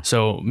 Oh yeah.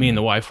 So me and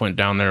the wife went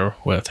down there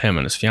with him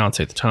and his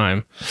fiance at the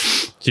time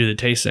to do the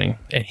tasting,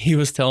 and he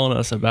was telling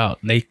us about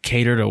they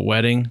catered a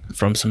wedding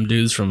from some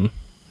dudes from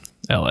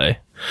LA,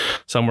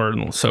 somewhere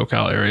in the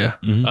SoCal area,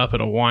 up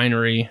at a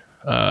winery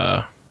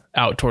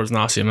out towards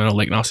Nacimiento,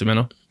 Lake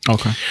Nacimiento.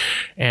 Okay.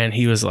 And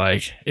he was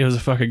like, it was a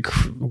fucking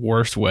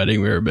worst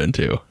wedding we ever been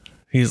to.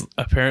 He's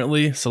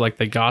apparently, so, like,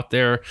 they got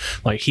there,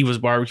 like, he was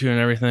barbecuing and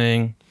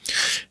everything,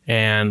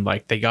 and,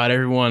 like, they got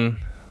everyone,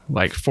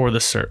 like, for the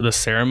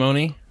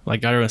ceremony, like,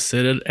 got everyone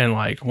seated, and,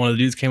 like, one of the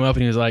dudes came up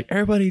and he was like,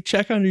 everybody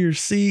check under your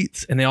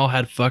seats, and they all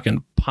had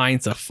fucking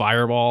pints of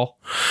Fireball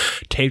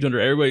taped under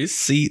everybody's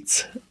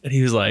seats. And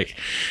he's like,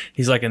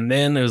 and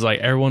then it was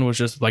like everyone was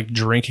just, like,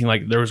 drinking,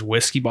 like, there was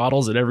whiskey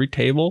bottles at every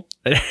table,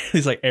 and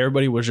he's like,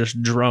 everybody was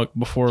just drunk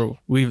before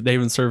they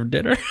even served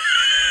dinner.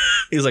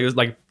 He's like, it was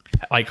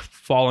like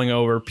falling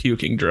over,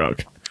 puking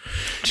drunk.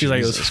 She's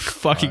like, it was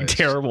fucking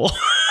terrible.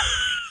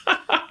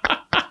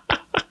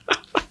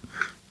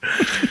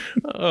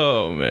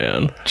 Oh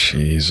man,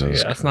 Jesus.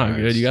 yeah, that's not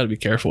good. You got to be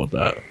careful with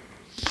that.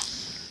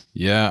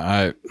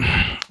 Yeah,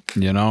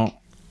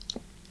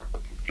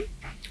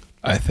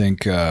 I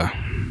think that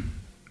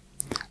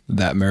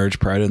marriage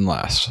probably didn't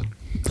last.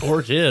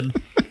 Or did.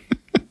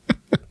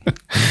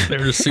 They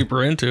were just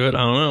super into it. I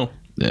don't know.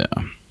 Yeah.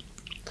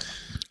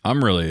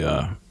 I'm really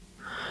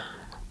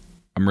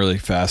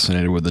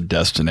fascinated with the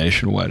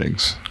destination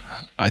weddings.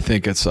 I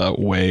think it's a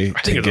way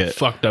I think it's a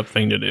fucked up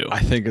thing to do. I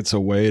think it's a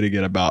way to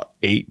get about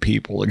 8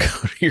 people to go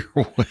to your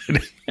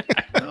wedding.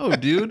 No,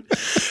 dude.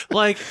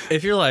 Like,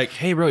 if you're like,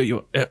 hey,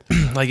 bro,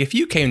 like, if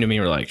you came to me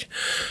and were like,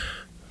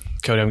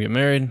 Cody, I'm getting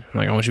married. I'm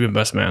like, I want you to be my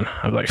best man.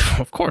 I'm like,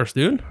 of course,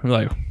 dude. I'm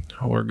like,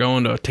 we're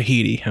going to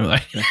Tahiti. I'm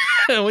like,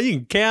 well, you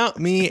can count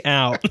me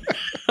out.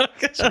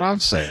 That's what I'm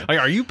saying. Like,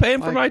 are you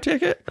paying for my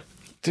ticket?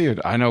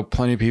 Dude, I know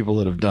plenty of people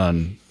that have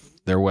done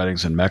their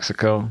weddings in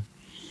Mexico.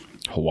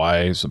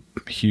 Hawaii is a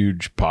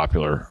hugely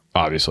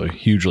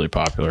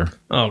popular.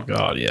 Oh,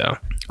 God, yeah.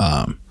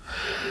 I'm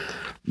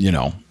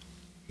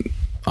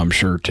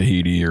sure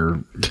Tahiti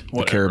or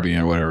the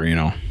Caribbean or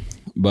whatever,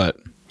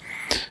 But,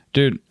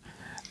 dude,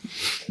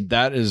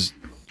 that is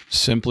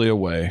simply a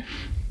way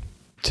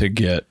to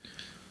get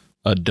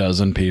a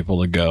dozen people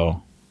to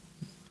go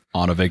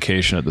on a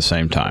vacation at the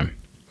same time.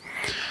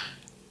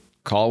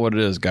 Call it what it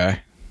is,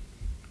 guy.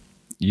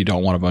 You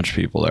don't want a bunch of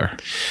people there.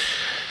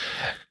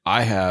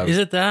 Is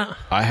it that?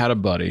 I had a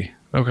buddy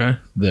Okay.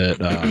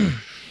 that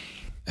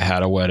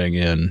had a wedding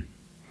in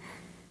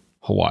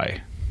Hawaii.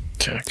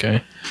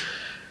 Okay.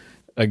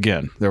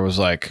 Again, there was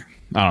like,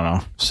 I don't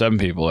know, 7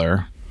 people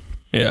there.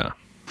 Yeah.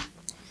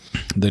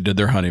 They did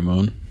their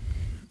honeymoon,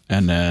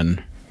 and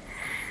then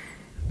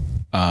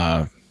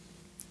a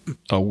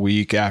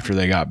week after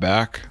they got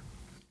back,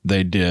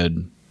 they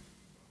did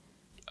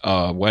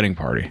a wedding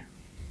party.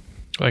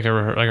 Like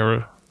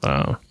a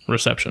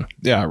reception.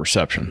 Yeah,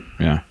 reception.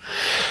 Yeah.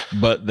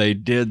 But they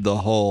did the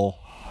whole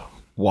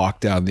walk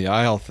down the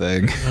aisle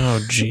thing Oh,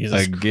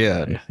 Jesus.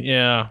 again.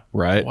 Yeah.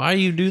 Right? Why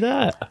you do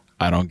that?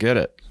 I don't get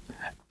it.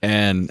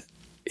 And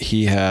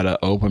he had an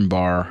open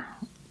bar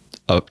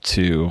up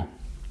to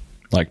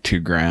like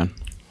 $2,000,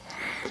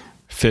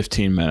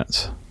 15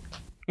 minutes.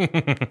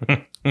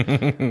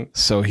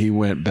 So he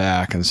went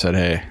back and said,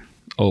 hey,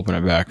 open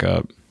it back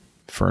up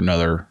for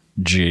another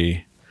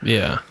G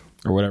Yeah.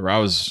 or whatever. I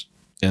was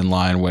in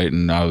line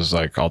waiting. I was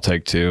like, I'll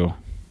take 2.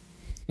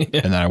 And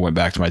then I went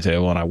back to my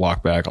table and I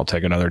walked back. I'll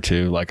take another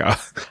 2. Like I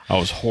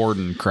was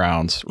hoarding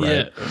crowns.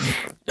 Right.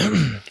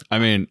 Yeah. I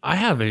mean, I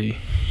have a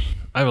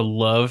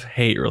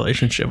love-hate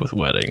relationship with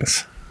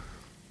weddings.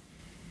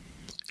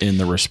 in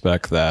the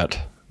respect that,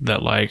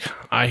 That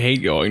I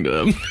hate going to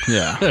them.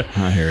 yeah,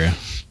 I hear you.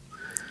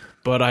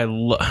 But I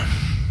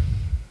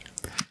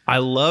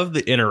love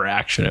the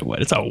interaction at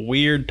weddings. It's a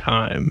weird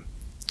time.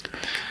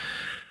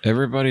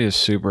 Everybody is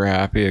super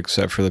happy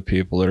except for the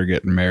people that are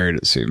getting married,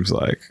 it seems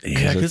like.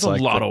 Yeah, it's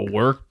like a lot of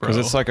work, bro. Because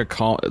it's like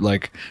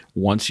like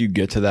once you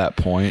get to that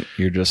point,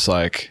 you're just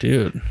like,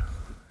 dude,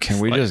 can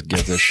we just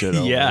get this shit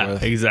over yeah,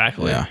 with?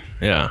 exactly.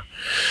 Yeah.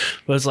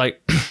 But it's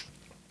like,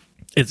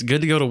 it's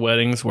good to go to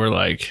weddings where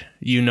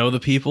the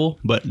people,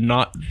 but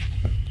not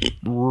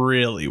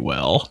really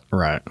well.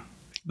 Right.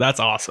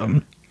 That's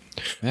awesome.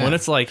 Yeah, When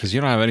it's because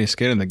you don't have any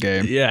skin in the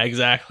game. yeah,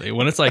 exactly.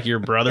 When it's like your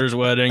brother's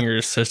wedding or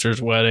your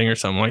sister's wedding or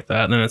something like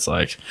that, then it's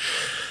like,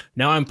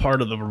 now I'm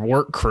part of the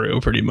work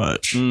crew pretty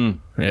much.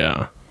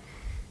 Yeah.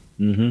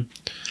 Mm-hmm.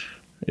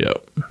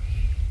 Yep.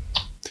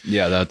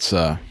 Yeah, that's,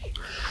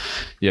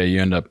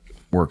 you end up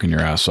working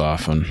your ass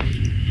off, and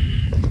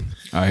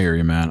I hear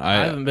you, man.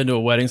 I haven't been to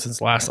a wedding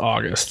since last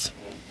August.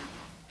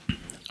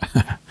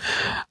 I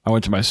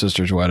went to my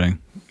sister's wedding.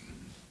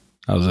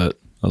 That was it.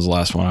 That was the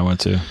last one I went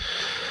to.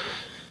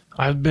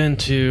 I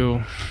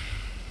feel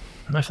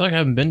like I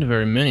haven't been to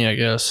very many, I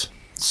guess,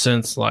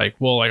 since of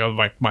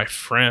my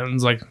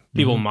friends,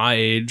 people my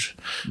age.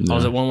 I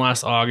was at one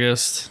last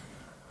August.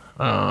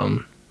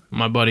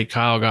 My buddy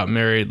Kyle got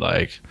married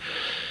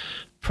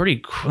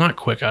not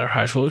quick out of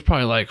high school. It was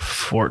probably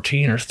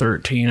 14 or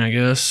 13, I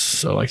guess.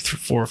 So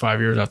 4 or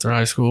 5 years after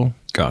high school.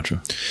 Gotcha.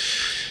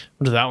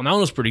 Went to that one. That one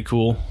was pretty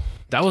cool.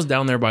 That was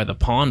down there by the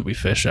pond we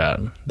fish at.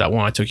 That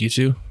one I took you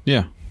to.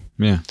 Yeah.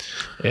 Yeah.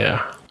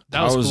 Yeah.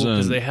 That was cool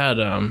because they had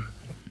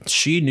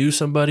she knew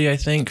somebody, I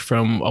think,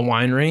 from a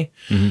winery.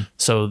 Mm-hmm.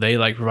 So they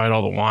provide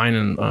all the wine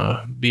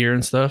and beer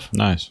and stuff.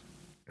 Nice.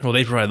 Well,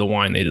 they provided the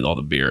wine, they did all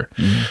the beer.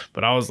 Mm-hmm.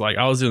 But I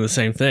was doing the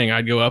same thing.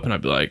 I'd go up and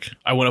I'd be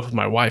I went up with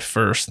my wife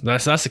first.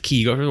 That's the key.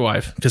 You go with your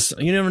wife because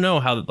you never know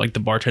how the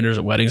bartenders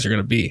at weddings are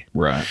going to be.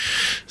 Right.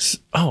 So,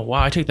 oh,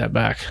 wow. I take that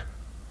back.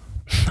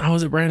 I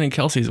was at Brandon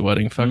Kelsey's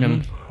wedding.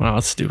 Fucking, wow,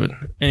 that's stupid.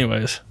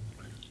 Anyways,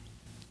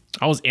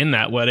 I was in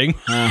that wedding.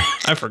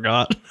 I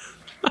forgot.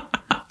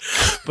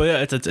 But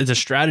yeah, it's a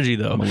strategy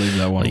though. I'm gonna leave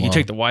that one you alone.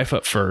 take the wife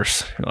up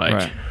first.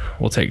 Right.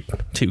 We'll take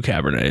 2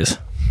 Cabernets.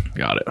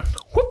 Got it.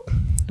 Whoop.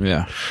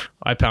 Yeah.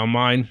 I pound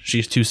mine.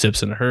 She's 2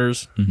 sips into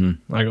hers.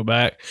 Mm-hmm. I go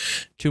back.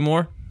 2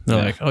 more.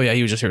 They're oh yeah,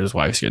 he was just here with his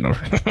wife's getting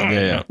over.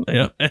 Yeah.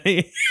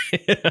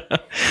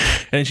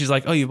 And she's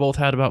like, oh, you both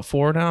had about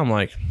 4 now? I'm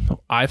like,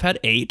 I've had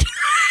 8.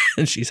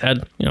 And she's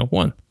had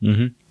 1.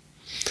 Mm-hmm.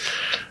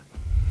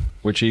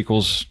 Which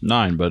equals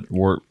 9, but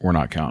we're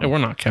not counting. And we're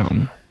not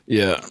counting.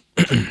 Yeah.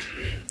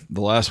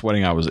 The last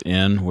wedding I was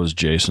in was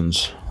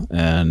Jason's,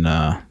 and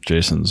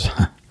Jason's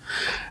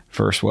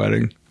first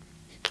wedding.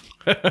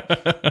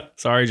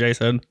 Sorry,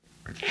 Jason.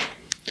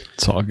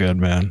 It's all good,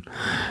 man.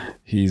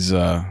 He's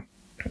with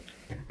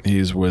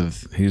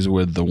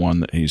the one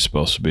that he's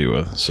supposed to be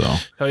with. So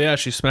oh yeah,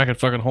 she's smacking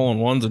fucking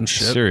hole-in-ones and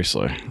shit.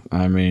 Seriously,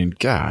 I mean,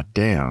 god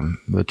damn,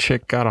 the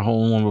chick got a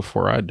hole-in-one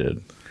before I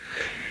did.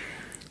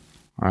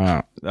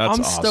 That's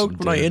I'm awesome, stoked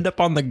when dude. I end up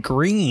on the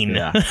green.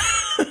 Yeah.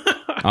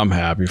 I'm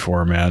happy for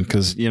her, man,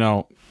 because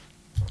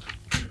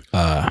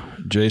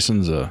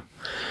Jason's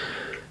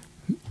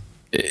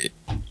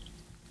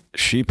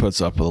she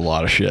puts up with a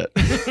lot of shit.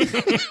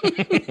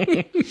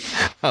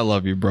 I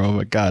love you, bro,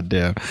 but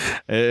goddamn,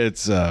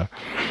 it's I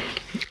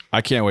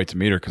can't wait to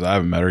meet her because I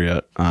haven't met her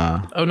yet.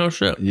 Oh no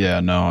shit.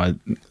 Yeah, no,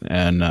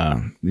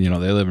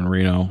 they live in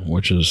Reno,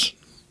 which is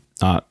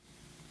not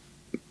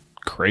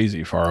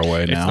crazy far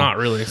away now. It's not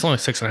really. It's only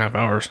 6.5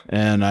 hours.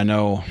 And I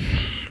know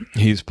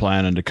he's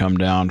planning to come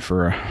down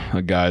for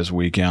a guy's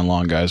weekend,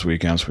 long guy's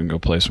weekend, so we can go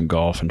play some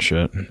golf and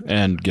shit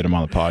and get him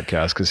on the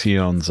podcast because he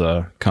owns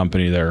a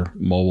company there,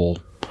 Mobile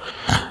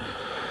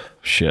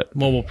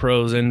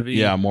Pros Envy.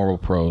 Yeah, Mobile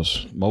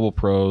Pros.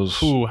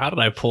 Ooh, how did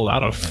I pull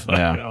that off?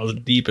 Yeah. I was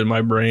deep in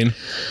my brain.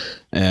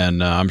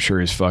 And I'm sure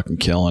he's fucking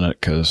killing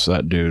it because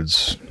that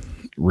dude's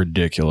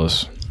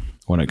ridiculous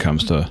when it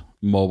comes to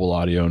mobile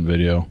audio and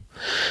video.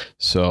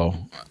 So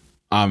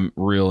I'm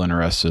real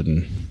interested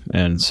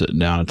in sitting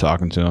down and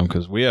talking to him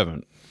because we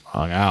haven't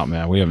hung out,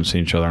 man. We haven't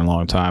seen each other in a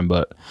long time.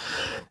 But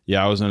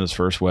yeah, I was in his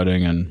first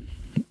wedding, and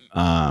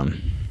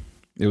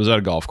it was at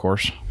a golf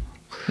course.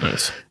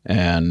 Nice.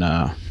 And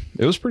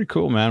it was pretty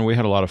cool, man. We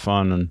had a lot of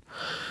fun, and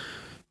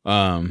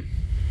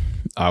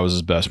I was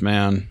his best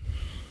man,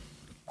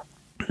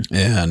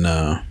 and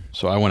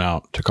so I went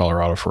out to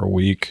Colorado for a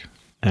week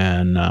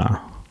and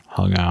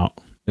hung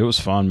out. It was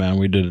fun, man.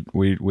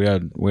 We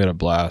had a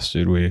blast,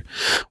 dude.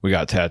 We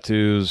got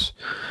tattoos,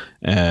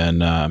 and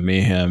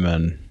me, him,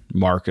 and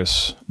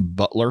Marcus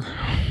Butler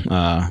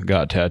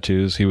got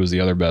tattoos. He was the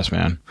other best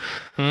man.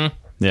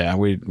 Yeah,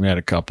 we had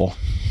a couple,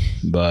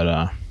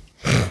 but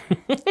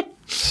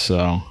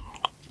so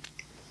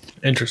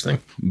interesting.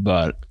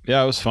 But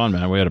yeah, it was fun,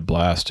 man. We had a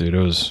blast, dude. It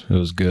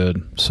was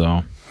good.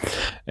 So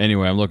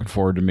anyway, I'm looking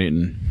forward to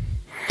meeting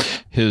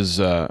his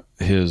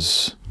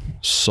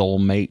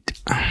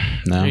soulmate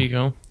now. There you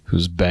go.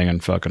 Who's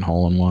banging fucking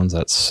hole-in-ones,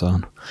 that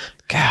son.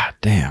 God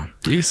damn.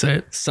 You say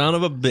it. Son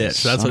of a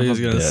bitch. That's what he was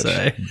going to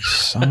say.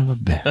 Son of a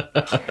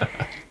bitch.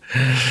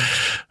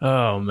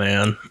 Oh,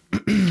 man.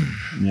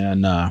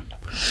 And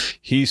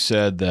he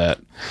said that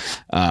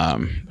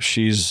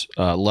she's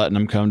letting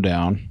him come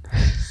down,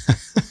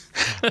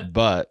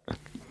 but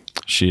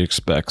she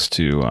expects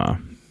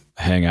to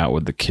hang out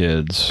with the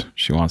kids.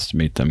 She wants to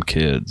meet them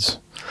kids.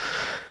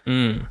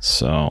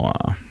 So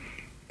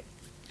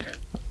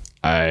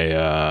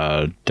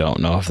I don't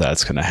know if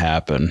that's going to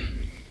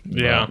happen.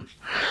 Yeah.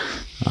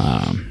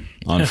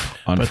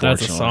 But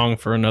that's a song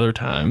for another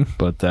time.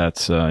 But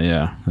that's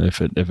yeah.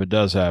 If it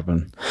does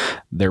happen,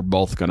 they're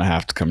both going to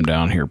have to come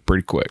down here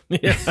pretty quick.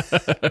 Yeah.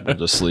 We'll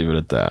just leave it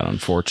at that,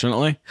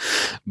 unfortunately.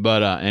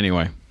 But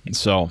anyway,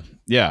 so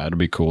yeah, it'll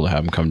be cool to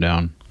have them come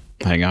down,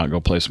 hang out, go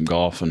play some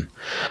golf, and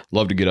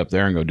love to get up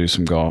there and go do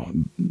some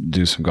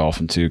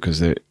golfing too,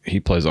 because he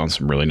plays on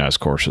some really nice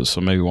courses.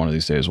 So maybe one of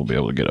these days we'll be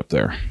able to get up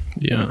there.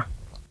 Yeah.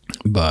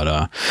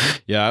 But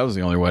yeah, that was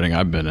the only wedding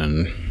I've been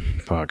in.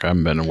 Fuck, I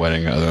haven't been in a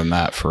wedding other than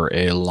that for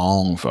a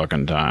long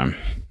fucking time.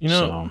 You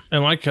know,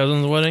 at my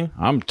cousin's wedding,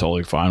 I'm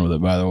totally fine with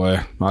it, by the way.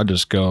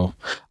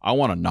 I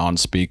want a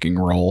non-speaking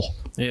role.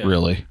 Yeah.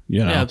 Really. You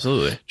know, yeah,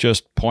 absolutely.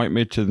 Just point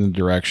me to the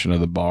direction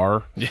of the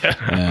bar. Yeah.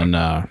 And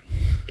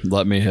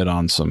let me hit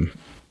on some,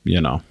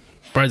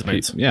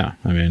 bridesmaids. Yeah.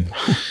 I mean,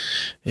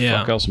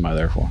 yeah. What else am I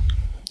there for?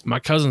 My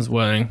cousin's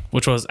wedding,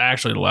 which was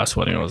actually the last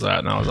wedding I was at,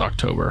 and that was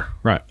October.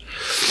 Right.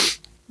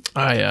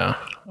 I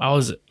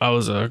was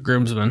a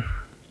groomsman,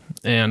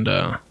 and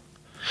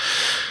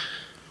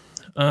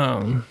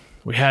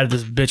we had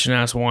this bitchin'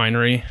 ass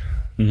winery,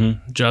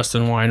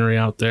 Justin Winery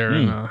out there,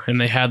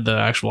 and they had the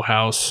actual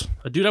house.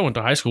 A dude I went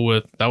to high school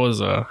with, that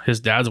was his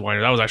dad's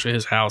winery. That was actually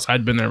his house.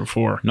 I'd been there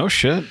before. No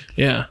shit.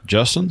 Yeah.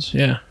 Justin's?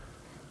 Yeah.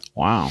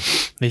 Wow.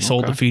 They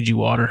sold to Fiji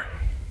Water.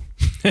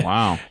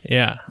 Wow.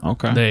 Yeah.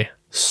 Okay. They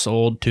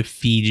sold to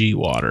Fiji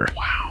Water.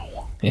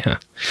 Wow. Yeah.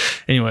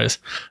 Anyways,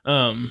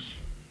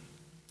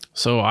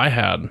 so I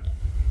had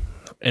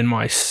in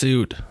my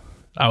suit,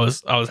 I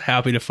was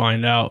happy to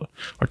find out,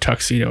 or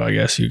tuxedo, I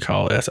guess you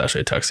call it. That's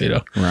actually a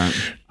tuxedo. Right.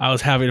 I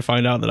was happy to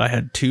find out that I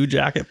had 2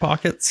 jacket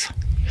pockets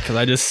because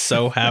I just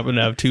so happened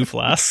to have 2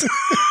 flasks.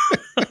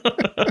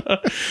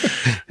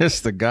 It's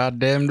the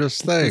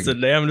goddamnedest thing. It's the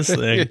damnedest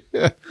thing.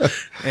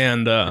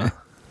 And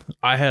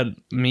I had,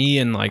 me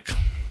and like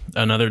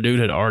another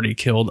dude had already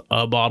killed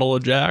a bottle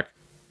of Jack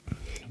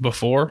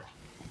before.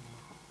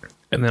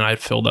 And then I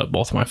filled up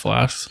both of my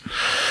flasks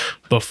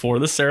before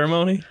the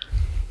ceremony.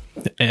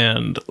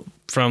 And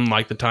from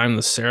like the time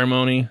the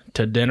ceremony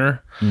to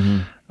dinner,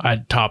 I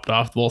topped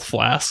off both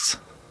flasks.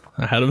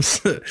 I had them.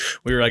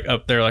 We were like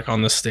up there, like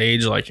on the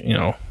stage, like,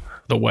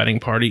 the wedding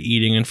party,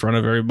 eating in front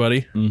of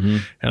everybody.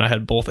 And I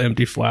had both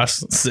empty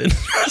flasks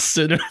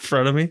sitting in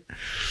front of me.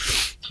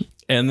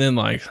 And then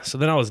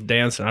then I was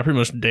dancing. I pretty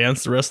much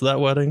danced the rest of that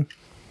wedding.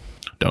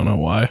 Don't know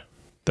why.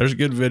 There's a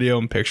good video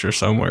and picture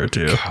somewhere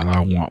too.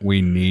 God,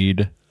 we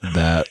need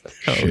that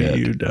shit. Oh,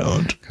 you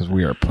don't. Because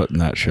we are putting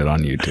that shit on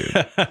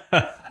YouTube.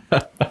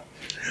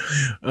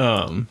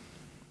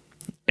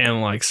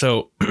 And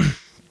so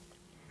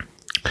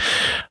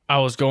I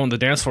was going, the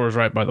dance floor was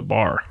right by the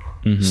bar.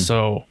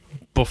 So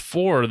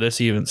before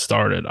this even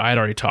started, I had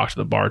already talked to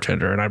the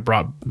bartender, and I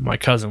brought my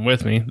cousin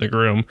with me, the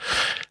groom.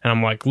 And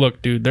I'm like,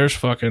 look, dude, there's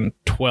fucking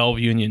 12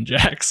 Union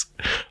Jacks.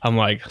 I'm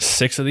like,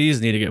 6 of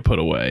these need to get put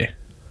away.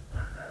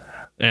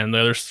 And the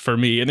other's for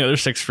me, and the other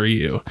 6 for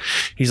you.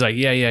 He's like,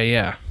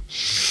 yeah.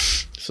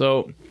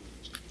 So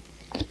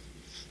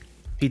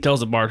he tells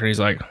the bartender, he's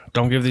like,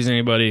 don't give these to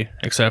anybody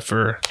except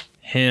for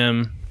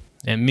him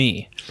and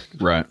me.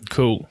 Right.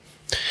 Cool.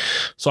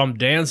 So I'm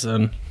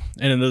dancing,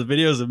 and in the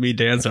videos of me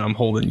dancing, I'm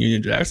holding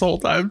Union Jacks the whole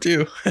time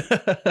too.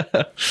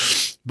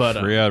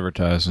 But free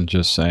advertising,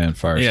 just saying.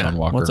 Firestone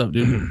Walker. What's up,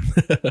 dude?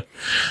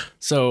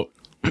 So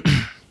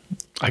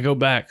I go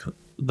back.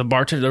 The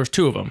bartender, there was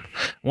 2 of them.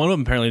 One of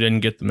them apparently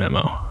didn't get the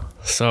memo.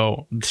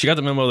 So she got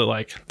the memo that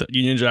like the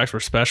Union Jacks were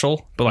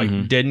special, but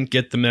like didn't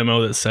get the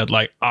memo that said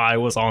like I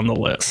was on the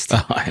list.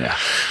 Oh, yeah.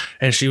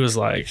 And she was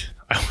like,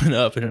 I went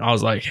up and I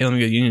was like, hey, let me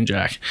get a Union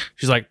Jack.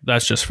 She's like,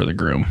 that's just for the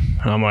groom.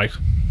 And I'm like,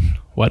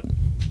 what?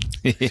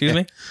 Excuse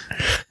me?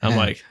 I'm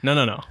like,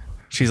 no.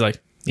 She's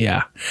like,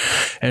 yeah.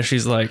 And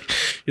she's like,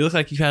 you look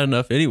like you've had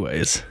enough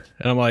anyways.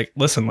 And I'm like,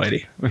 listen,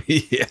 lady,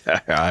 Yeah,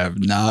 I have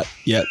not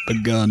yet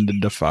begun to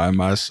define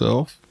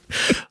myself.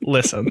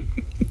 listen.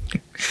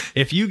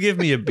 If you give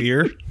me a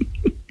beer,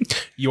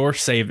 you're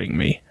saving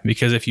me.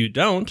 Because if you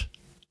don't,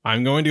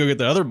 I'm going to go get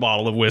the other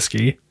bottle of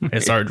whiskey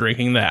and start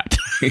drinking that.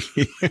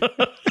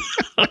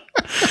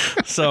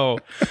 So,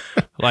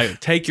 like,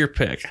 take your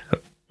pick.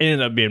 It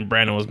ended up being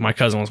Brandon. My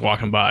cousin was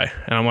walking by.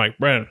 And I'm like,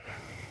 Brandon,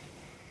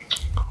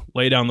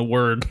 lay down the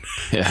word.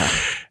 Yeah.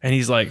 And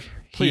he's like,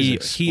 he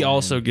explain.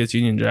 also gets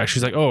Union Jack.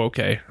 She's like, oh,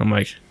 okay. I'm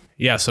like,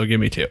 yeah, so give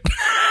me 2.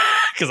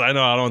 Because I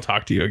know I don't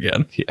talk to you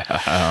again. Yeah.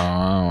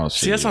 I don't wanna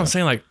See, that's what I'm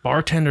saying. Like,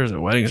 bartenders at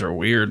weddings are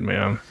weird,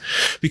 man.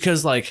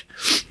 Because, like,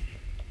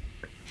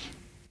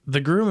 the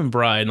groom and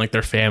bride, like,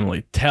 their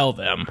family, tell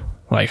them,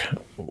 like,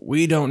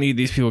 we don't need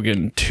these people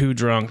getting too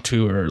drunk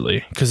too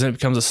early. Because then it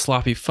becomes a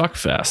sloppy fuck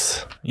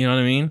fest. You know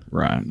what I mean?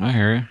 Right. I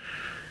hear you.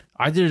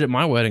 I did it at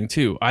my wedding,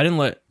 too.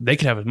 They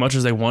could have as much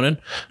as they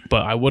wanted,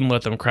 but I wouldn't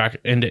let them crack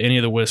into any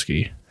of the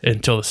whiskey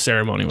until the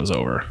ceremony was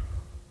over.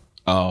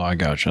 Oh, I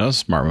got you. That's a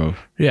smart move.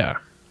 Yeah.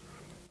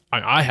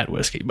 I had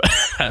whiskey, but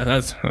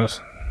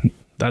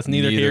that's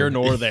neither here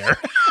nor there.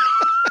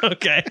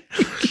 Okay.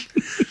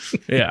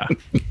 Yeah.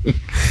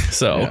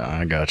 So, Yeah,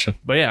 I got you.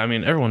 but yeah, I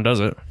mean, everyone does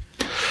it.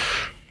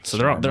 So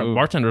their move.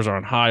 bartenders are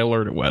on high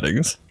alert at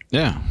weddings.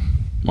 Yeah.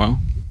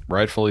 Well,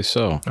 rightfully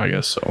so. I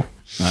guess so.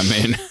 I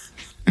mean,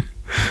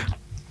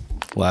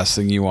 last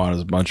thing you want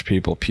is a bunch of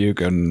people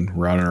puking,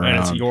 running around. And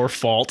it's your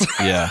fault.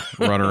 Yeah,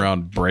 running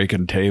around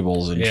breaking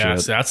tables and Yeah,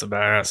 shit.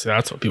 so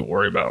that's what people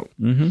worry about.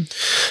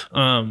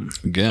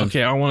 Again,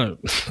 Okay, I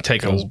want to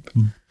take a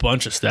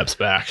bunch of steps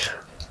back.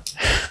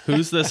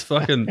 Who's this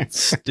fucking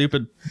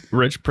stupid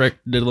rich prick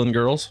diddling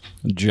girls?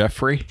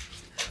 Jeffrey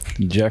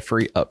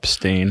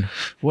Epstein.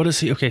 What is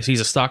he? Okay, so he's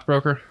a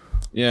stockbroker.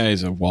 Yeah,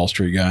 he's a Wall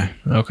Street guy,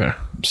 Okay.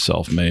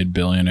 self-made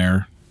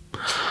billionaire.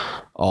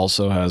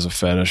 Also has a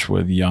fetish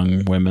with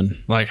young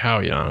women. Like how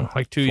young?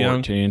 Like too young?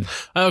 14.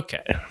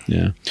 Okay.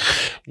 Yeah.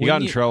 He got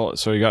in you- trouble.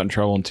 So he got in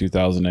trouble in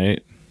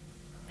 2008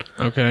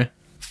 Okay.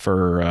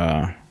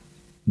 for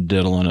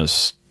diddling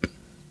his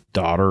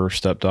daughter or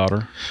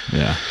stepdaughter.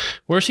 Yeah.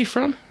 Where's he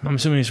from? I'm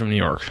assuming he's from New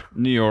York.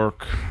 New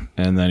York.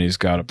 And then he's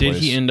got a Did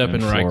place he end up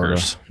in Florida.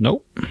 Rikers?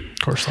 Nope. Of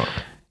course not.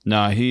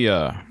 Nah, he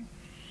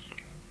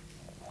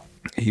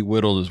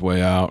whittled his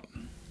way out,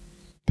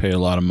 paid a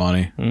lot of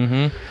money.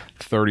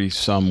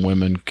 30-some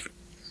women,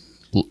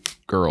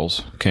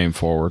 girls came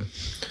forward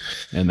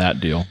in that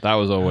deal. That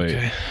was 08.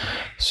 Okay.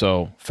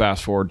 So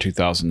fast forward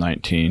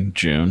 2019,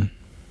 June,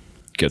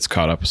 gets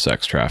caught up with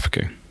sex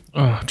trafficking.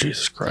 Oh,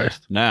 Jesus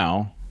Christ.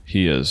 Now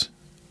he is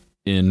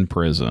in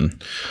prison.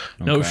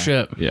 No Okay.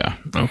 shit. Yeah.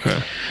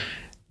 Okay.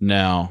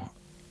 Now,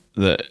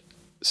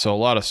 so a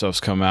lot of stuff's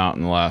come out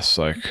in the last,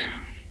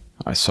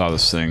 I saw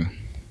this thing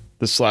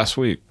this last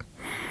week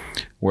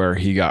where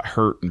he got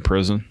hurt in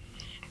prison.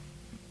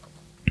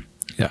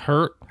 Got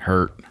hurt.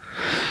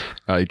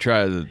 He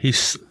tried to,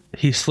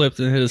 He slipped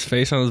and hit his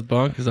face on his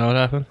bunk. Is that what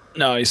happened?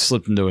 no, he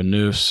slipped into a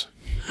noose.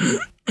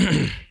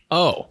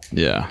 Oh.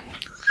 Yeah.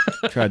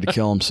 Tried to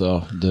kill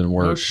himself. Didn't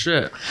work. Oh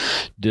shit.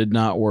 Did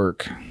not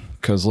work.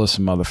 Because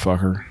listen,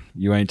 motherfucker,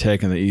 you ain't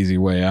taking the easy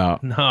way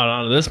out. No,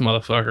 not this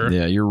motherfucker.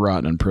 Yeah, you're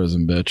rotting in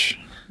prison, bitch.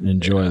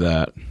 Enjoy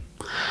that.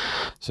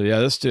 So yeah,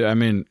 this dude, I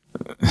mean,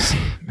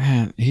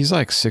 man, he's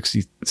like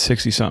 60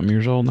 something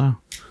years old now.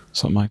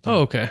 Something like that. Oh,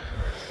 okay.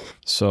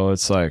 So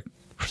it's like,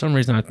 For some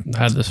reason, I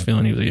had this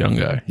feeling he was a young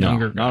guy. no,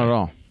 Younger guy. not at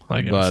all.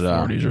 Like in But, his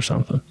 40s or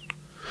something.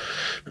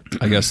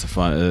 I guess the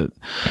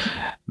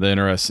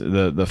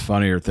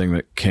funnier thing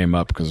that came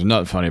up, because there's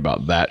nothing funny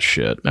about that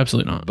shit,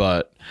 Absolutely not.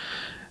 but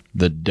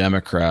the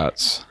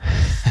Democrats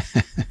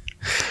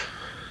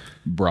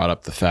brought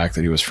up the fact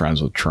that he was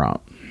friends with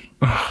Trump.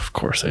 Oh, of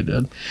course they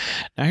did.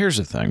 Now here's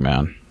the thing,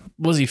 man.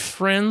 Was he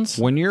friends?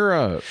 When you're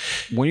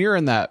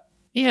in that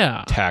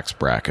Yeah. tax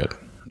bracket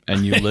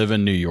and you live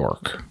in New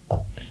York,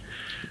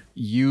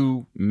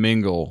 you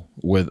mingle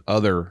with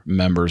other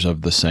members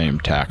of the same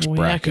tax Well,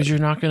 yeah, bracket. because you're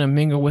not going to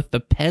mingle with the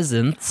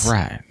peasants.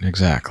 Right,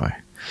 exactly.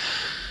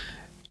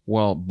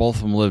 Well, both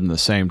of them lived in the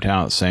same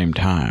town at the same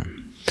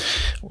time.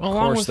 Well,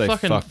 along course with they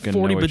fucking fucking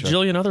 40 know each other.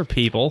 bajillion other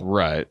people.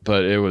 Right,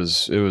 but it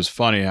was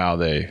funny how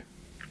they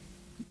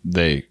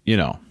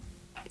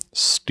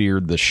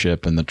steered the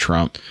ship in the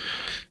Trump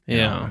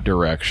Yeah.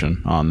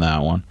 direction on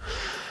that one.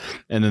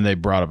 And then they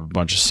brought up a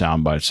bunch of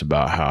sound bites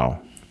about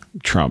how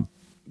Trump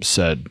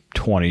said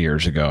 20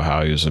 years ago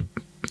how he was a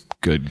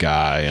good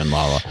guy and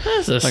la la. What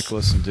is this? Like,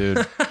 listen,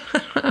 dude,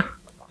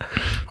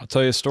 I'll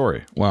tell you a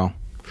story. Well,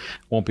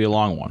 won't be a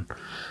long one.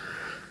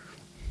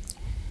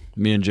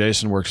 Me and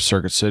Jason worked at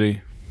Circuit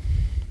City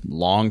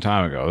long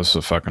time ago. This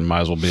is might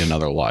as well be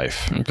another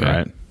life, Okay.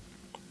 right?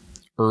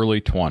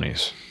 Early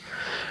 20s.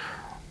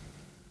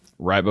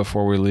 Right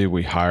before we leave,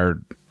 we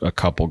hired a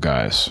couple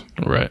guys.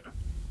 Right.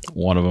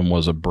 One of them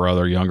was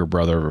younger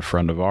brother of a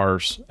friend of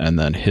ours, and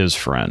then his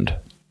friend.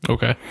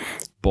 Okay.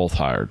 Both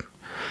hired.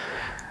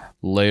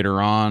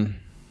 Later on,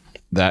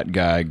 that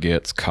guy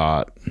gets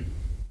caught,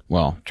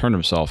 turned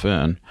himself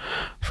in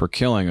for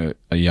killing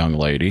a young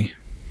lady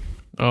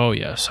Oh,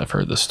 yes. I've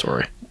heard this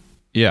story.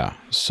 Yeah.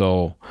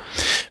 So,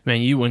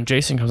 Man, when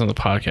Jason comes on the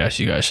podcast,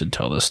 you guys should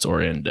tell this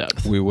story in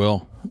depth. we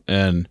will.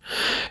 And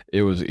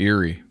it was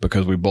eerie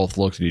because we both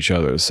looked at each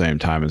other at the same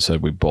time and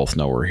said we both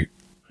know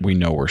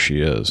where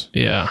she is.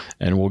 Yeah.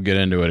 And we'll get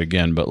into it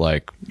again, but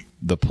like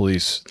the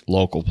police,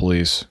 local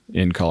police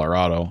in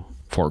Colorado,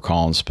 Fort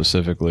Collins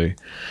specifically,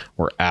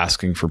 were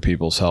asking for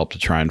people's help to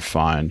try and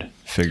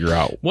figure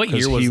out What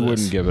year was he this?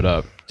 wouldn't give it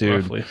up,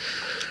 dude. Roughly.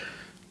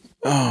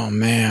 Oh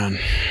man,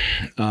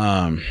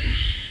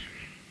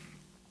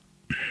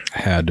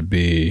 had to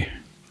be.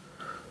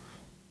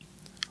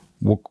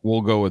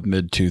 We'll go with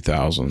mid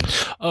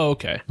 2000s. Oh,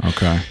 okay.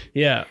 Okay.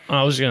 Yeah.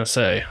 I was going to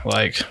say,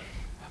 like,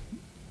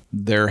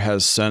 There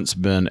has since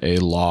been a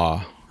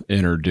law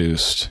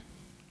introduced,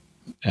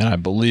 and I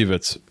believe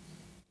it's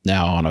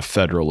now on a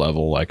federal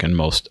level, like in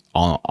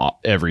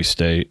every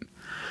state,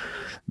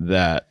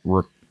 that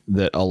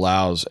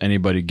allows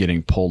anybody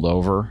getting pulled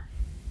over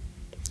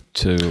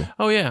to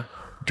oh, yeah.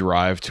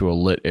 drive to a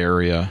lit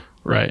area,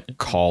 Right.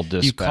 call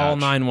dispatch. You call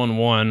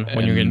 911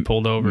 when you're getting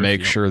pulled over.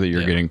 Make sure that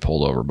you're getting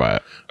pulled over by a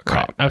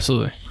cop. Right.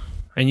 Absolutely.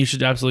 And you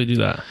should absolutely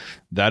do that.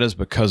 That is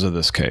because of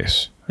this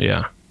case.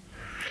 Yeah.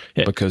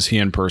 Because he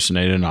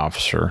impersonated an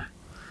officer.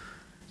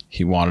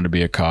 He wanted to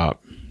be a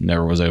cop,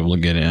 never was able to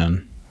get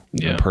in.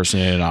 Yeah.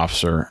 Impersonated an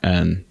officer,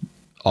 and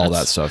all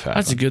that stuff happened.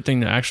 That's a good thing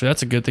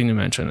that's a good thing to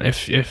mention.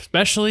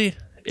 Especially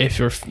if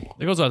you're,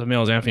 it goes out to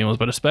males and females,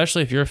 but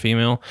especially if you're a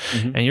female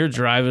and you're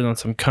driving on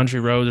some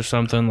country roads or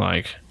something,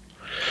 like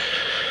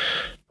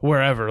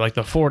wherever, like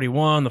the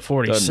 41, the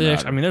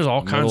 46. I mean, there's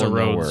all kinds of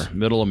roads. Nowhere.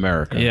 Middle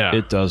America. Yeah.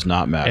 It does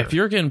not matter. If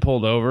you're getting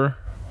pulled over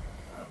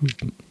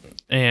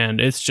and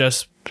it's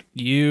just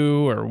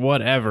you or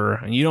whatever,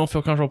 and you don't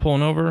feel comfortable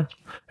pulling over,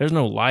 there's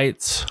no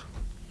lights,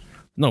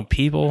 no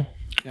people.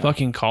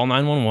 Fucking call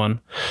 911.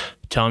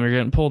 Tell them you're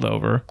getting pulled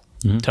over.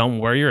 Tell them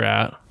where you're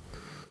at.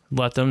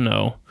 Let them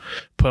know.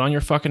 Put on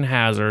your fucking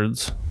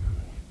hazards.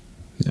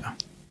 Yeah.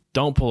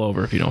 Don't pull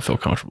over if you don't feel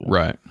comfortable.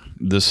 Right.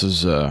 This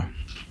is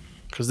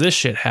Because this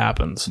shit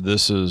happens.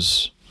 this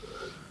is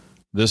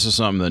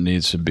something that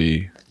needs to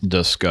be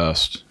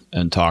discussed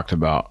and talked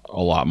about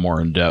a lot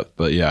more in depth.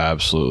 But yeah,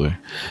 absolutely.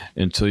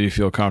 Until you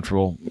feel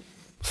comfortable,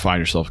 find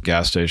yourself a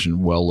gas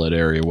station, well-lit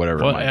area,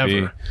 whatever it might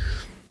be.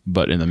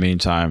 But in the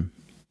meantime,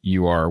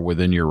 you are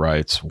within your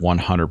rights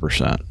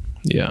 100%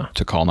 Yeah.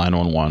 to call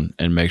 911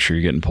 and make sure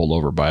you're getting pulled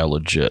over by a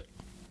legit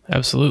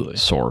Absolutely.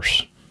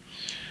 source.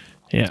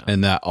 Yeah.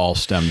 And that all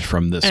stems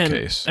from this And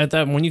case. at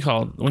that, when you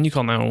call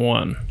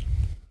 911,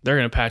 they're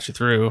going to patch you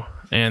through,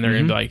 and they're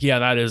going to be like, yeah,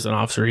 that is an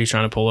officer. He's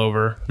trying to pull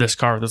over this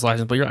car with this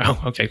license plate. You're like,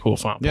 oh, okay, cool,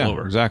 fine, pull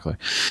over. Exactly.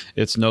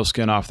 It's no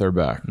skin off their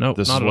back. Nope,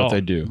 this not is at what all.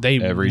 they do.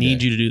 They every need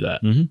day. you to do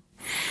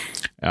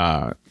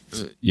that.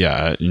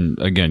 Yeah. And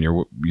again,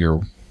 you're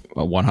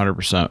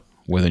 100%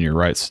 within your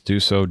rights to do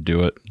so.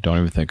 Do it. Don't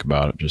even think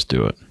about it. Just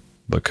do it,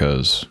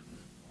 because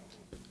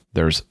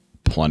there's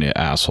plenty of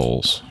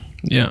assholes.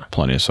 Yeah.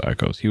 Plenty of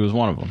psychos. He was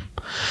one of them.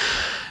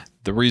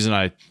 The reason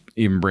I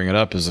even bring it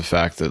up is the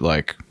fact that,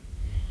 like,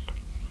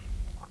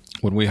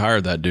 when we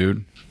hired that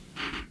dude,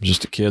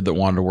 just a kid that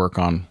wanted to work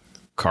on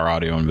car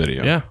audio and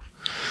video. Yeah.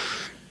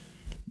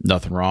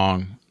 Nothing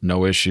wrong.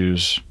 No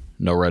issues.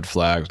 No red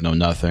flags. No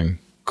nothing.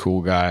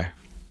 Cool guy.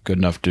 Good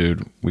enough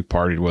dude. We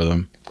partied with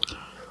him.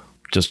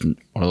 Just one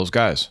of those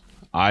guys.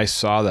 I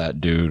saw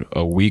that dude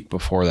a week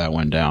before that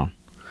went down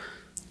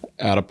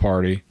at a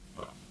party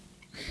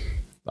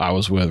I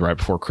was with right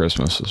before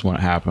Christmas is when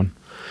it happened.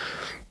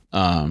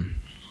 I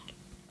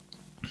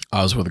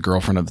was with a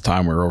girlfriend at the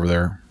time. We were over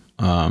there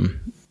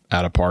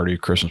at a party,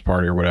 Christmas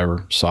party or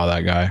whatever. Saw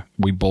that guy.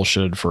 We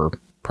bullshitted for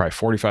probably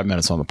 45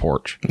 minutes on the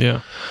porch.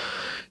 Yeah.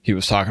 He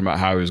was talking about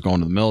how he was going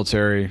to the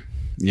military.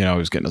 You know, he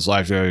was getting his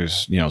life together. He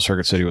was, you know,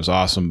 Circuit City was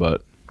awesome,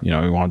 but, you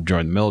know, he wanted to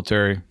join the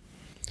military.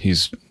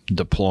 He's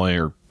deploying,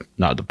 or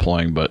not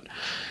deploying, but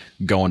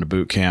going to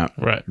boot camp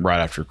Right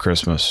after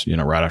Christmas, you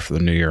know, right after the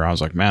New Year. I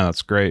was like, man,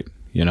 that's great.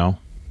 You know,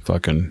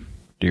 fucking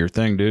do your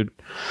thing, dude.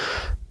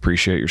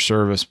 Appreciate your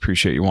service.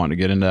 Appreciate you wanting to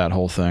get into that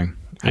whole thing.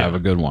 Yeah. Have a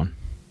good one.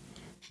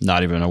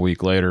 Not even a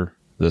week later,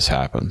 this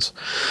happens.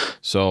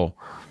 So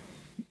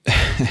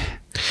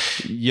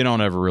you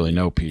don't ever really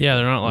know people. Yeah,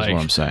 they're not is like,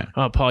 what I'm saying.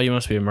 oh, Paul, you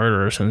must be a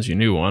murderer since you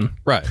knew one.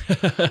 Right.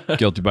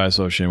 Guilty by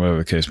association, whatever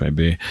the case may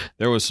be.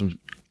 There was some,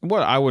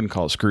 what I wouldn't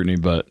call it scrutiny,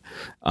 but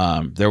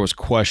there was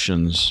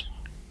questions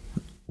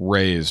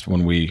raised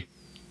when we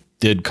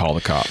did call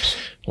the cops.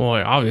 Well,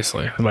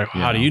 obviously. Like,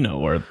 how do you know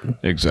where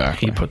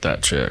Exactly. he put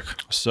that chick?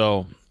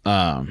 So,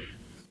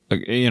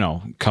 you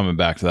know, coming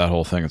back to that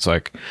whole thing, it's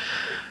like,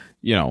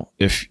 you know,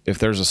 if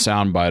there's a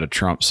soundbite of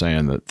Trump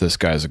saying that this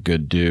guy's a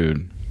good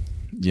dude,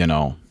 you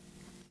know,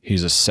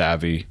 he's a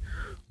savvy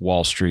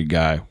Wall Street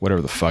guy,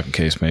 whatever the fucking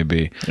case may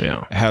be.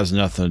 Yeah. It has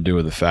nothing to do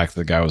with the fact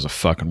that the guy was a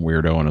fucking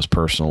weirdo in his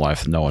personal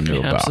life that no one knew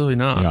about. Absolutely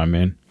not. You know what I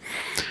mean?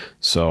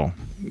 So,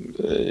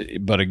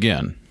 but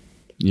again,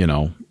 you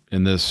know,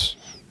 in this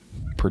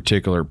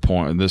particular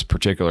point, in this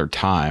particular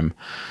time,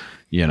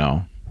 you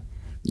know,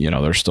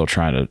 they're still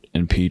trying to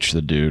impeach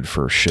the dude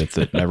for shit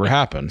that never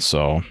happened.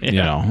 So,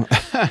 and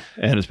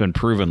it's been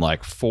proven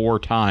like 4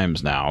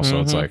 times now. So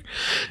it's like,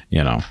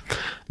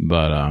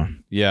 but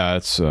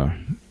it's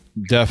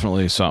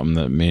definitely something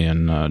that me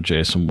and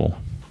Jason will,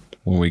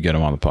 when we get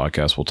him on the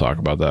podcast, we'll talk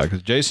about that,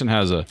 because Jason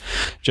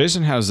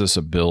has this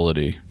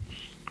ability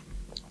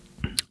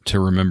to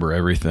remember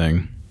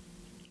everything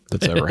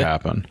that's ever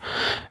happened,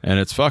 and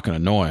it's fucking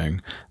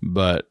annoying,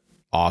 but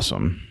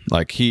awesome.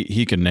 Like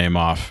he can name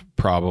off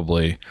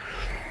probably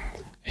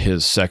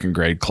his 2nd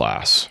grade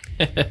class,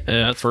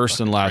 first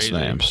and last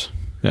crazy names.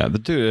 Yeah, the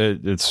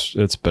dude,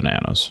 it's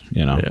bananas,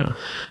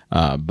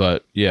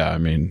 but I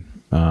mean,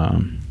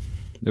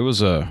 it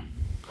was a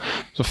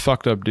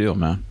fucked up deal,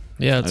 man.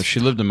 Yeah, she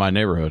lived in my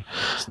neighborhood.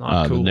 It's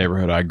not cool. The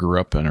neighborhood I grew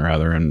up in,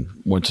 rather, and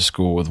went to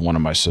school with one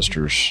of my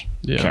sisters.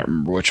 Can't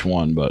remember which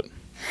one, but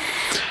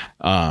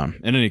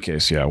in any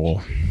case,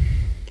 we'll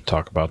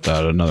talk about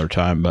that another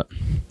time. But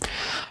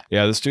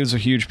this dude's a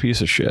huge piece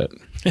of shit,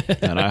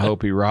 and I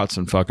hope he rots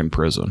in fucking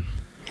prison.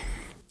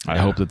 I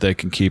hope that they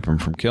can keep him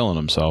from killing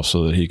himself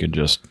so that he can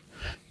just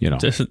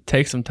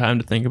take some time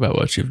to think about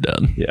what you've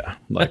done. Yeah,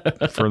 like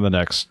for the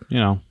next, I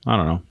don't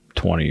know,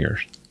 20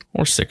 years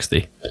or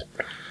 60.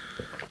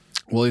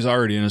 Well, he's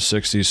already in his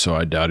 60s, so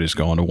I doubt he's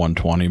going to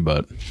 120,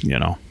 but,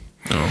 No.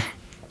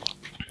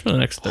 For the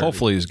next 30.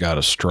 Hopefully he's got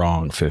a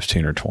strong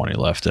 15 or 20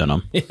 left in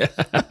him. Yeah.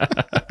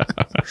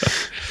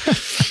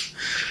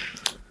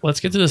 Let's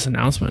get to this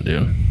announcement,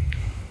 dude.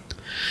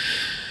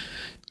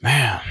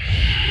 Man,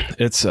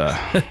 it's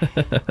if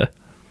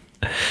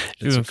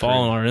you've been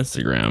following our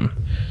Instagram,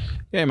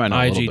 you might know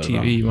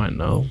IGTV, you might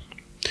know.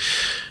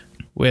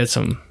 We had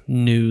some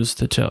news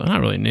to tell.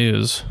 Not really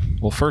news.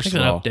 Well, first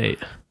of all,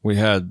 update. We've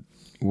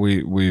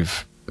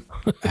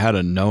had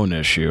a known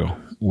issue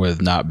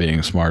with not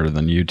being smarter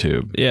than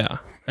YouTube. Yeah,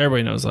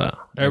 everybody knows that.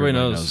 Everybody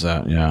knows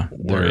that. Yeah,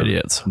 we're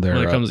idiots when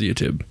it comes to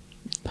YouTube.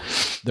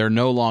 They're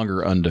no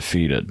longer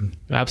undefeated.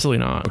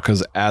 Absolutely not.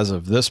 Because as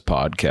of this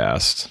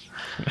podcast,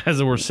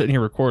 as we're sitting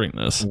here recording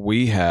this,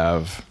 we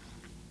have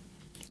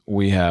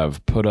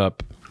put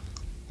up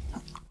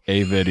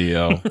a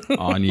video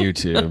on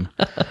YouTube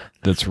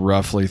that's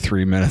roughly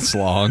 3 minutes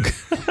long.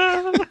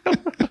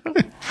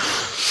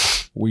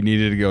 We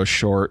needed to go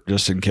short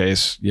just in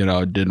case,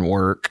 it didn't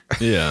work.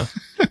 Yeah.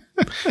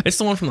 It's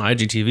the one from the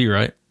IGTV,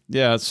 right?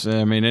 Yeah,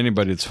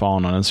 anybody that's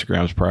following on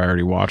Instagram's probably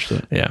already watched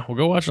it. Yeah, well,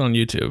 go watch it on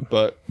YouTube.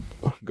 But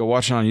go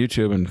watch it on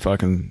YouTube and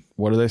fucking,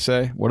 what do they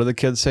say? What do the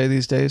kids say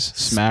these days?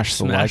 Smash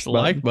the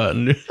like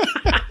button.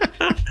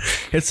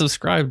 Hit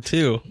subscribe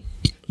too,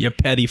 you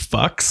petty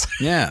fucks.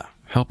 Yeah,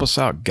 help us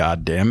out,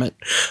 god damn it.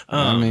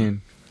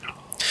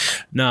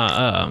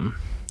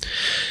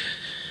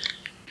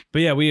 But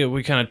yeah,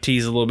 we kind of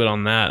teased a little bit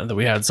on that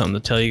we had something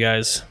to tell you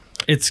guys.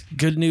 It's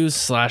good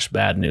news /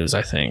 bad news,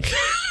 I think.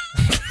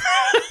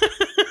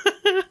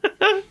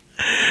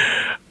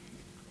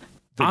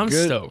 I'm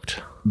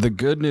stoked. The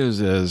good news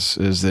is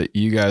that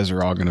you guys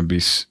are all going to be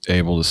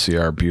able to see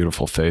our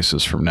beautiful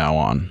faces from now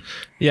on.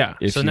 Yeah.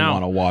 If you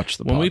want to watch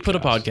the podcast. When we put a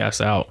podcast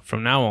out,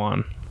 from now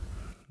on,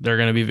 they're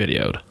going to be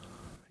videoed.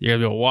 You're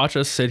going to be able to watch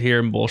us sit here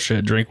and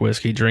bullshit, drink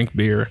whiskey, drink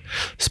beer,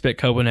 spit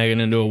Copenhagen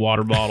into a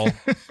water bottle,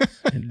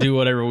 do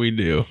whatever we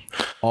do.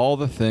 All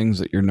the things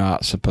that you're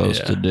not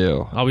supposed to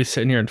do. I'll be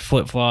sitting here in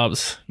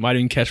flip-flops. Might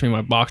even catch me in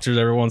my boxers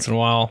every once in a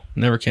while.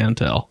 Never can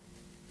tell.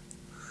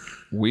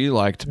 We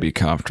like to be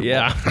comfortable.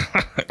 Yeah.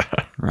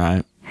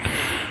 Right?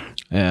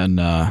 And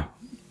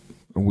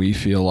we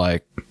feel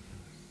like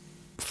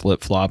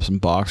flip-flops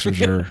and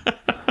boxers are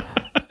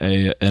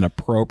an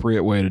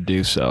appropriate way to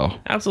do so.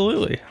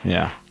 Absolutely.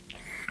 Yeah.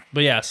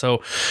 But yeah,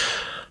 so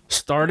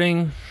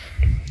starting...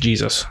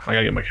 Jesus, I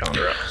gotta get my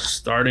calendar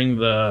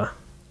up.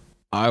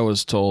 I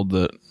was told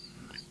that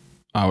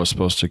I was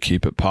supposed to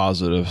keep it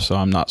positive, so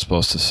I'm not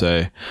supposed to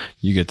say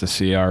you get to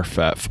see our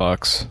fat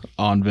fucks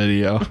on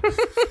video.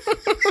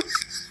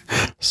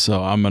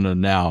 So I'm going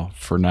to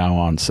from now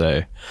on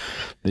say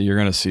that you're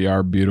going to see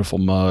our beautiful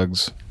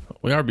mugs.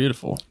 We are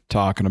beautiful.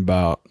 Talking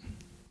about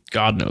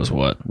God knows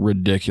what.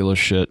 Ridiculous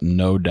shit,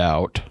 no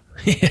doubt.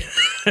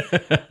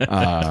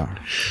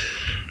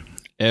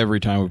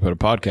 Every time we put a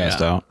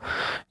podcast out,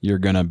 you're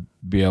going to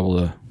be able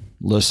to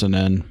listen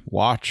and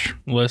watch.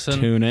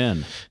 Tune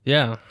in.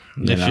 Yeah.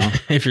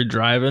 If you're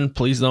driving,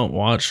 please don't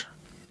watch.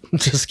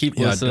 Just keep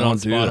listening on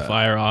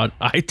Spotify or on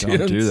iTunes.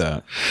 Don't do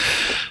that.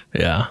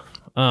 Yeah.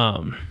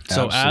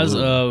 So as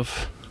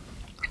of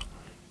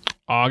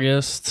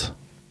August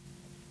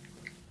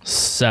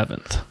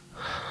 7th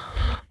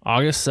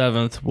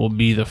will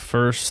be the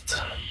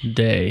first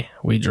day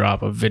we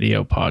drop a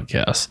video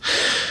podcast.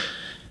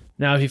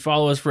 Now, if you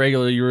follow us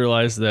regularly, you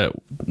realize that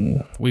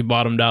we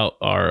bottomed out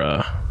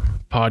our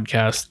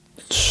podcast,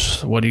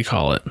 what do you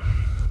call it?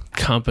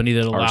 Company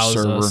that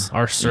allows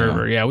our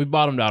server. Yeah, we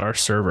bottomed out our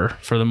server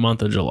for the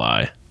month of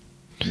July.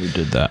 We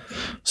did that.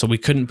 So we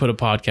couldn't put a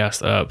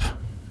podcast up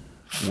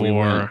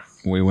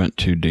we went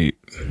too deep.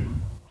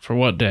 For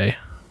what day?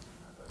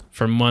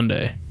 For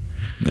Monday.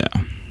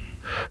 Yeah.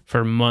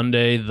 For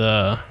Monday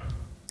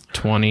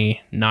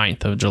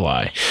 29th of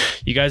July.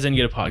 You guys didn't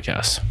get a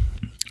podcast.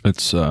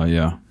 It's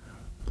yeah.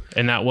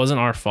 And that wasn't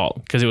our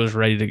fault because it was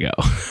ready to go.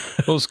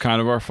 It was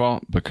kind of our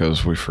fault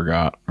because we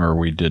forgot, or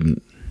we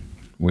didn't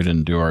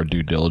do our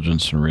due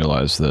diligence and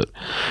realize that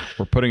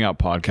we're putting out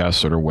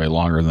podcasts that are way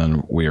longer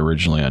than we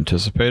originally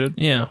anticipated.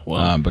 Yeah,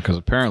 well, because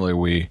apparently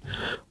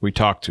we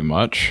talk too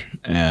much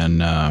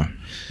and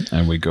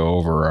we go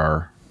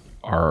over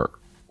our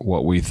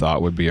what we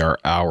thought would be our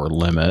hour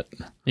limit.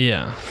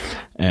 Yeah,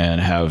 and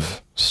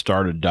have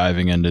started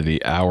diving into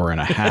the hour and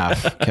a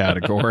half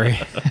category.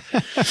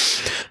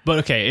 But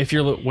okay, if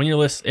you're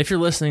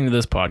listening to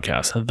this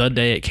podcast the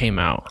day it came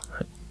out,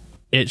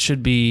 it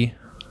should be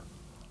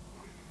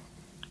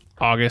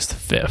August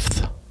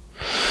 5th.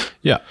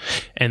 Yeah.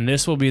 And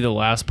this will be the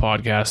last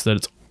podcast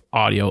that's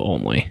audio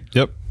only.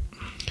 Yep.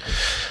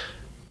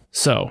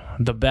 So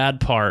the bad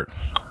part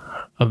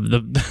of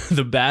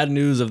the bad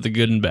news of the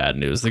good and bad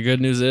news. The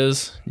good news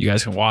is you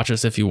guys can watch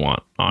us if you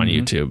want on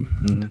YouTube.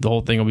 Mm-hmm. The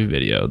whole thing will be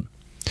videoed.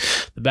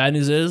 The bad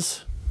news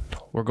is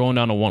we're going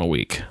down to one a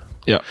week.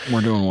 Yeah,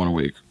 we're doing one a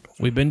week.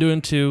 We've been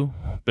doing two,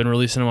 been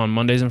releasing them on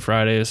Mondays and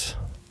Fridays,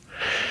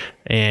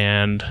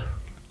 and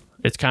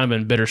it's kind of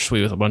been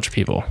bittersweet with a bunch of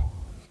people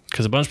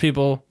because a bunch of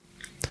people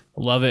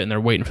love it and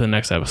they're waiting for the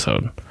next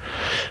episode. A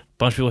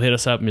bunch of people hit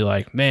us up and be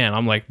like, man,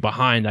 I'm like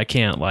behind. I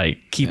can't like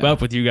keep up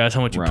with you guys,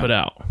 how much you put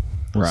out.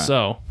 Right.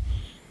 So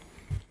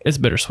it's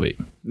bittersweet.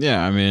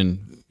 Yeah. I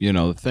mean,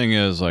 the thing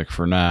is like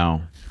for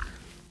now,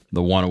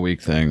 the one a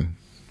week thing,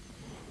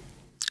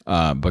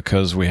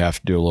 because we have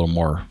to do a little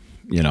more,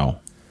 a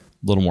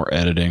little more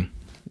editing.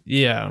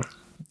 Yeah.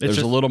 There's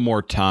a little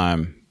more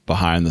time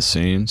behind the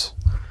scenes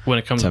when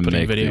it comes to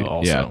putting video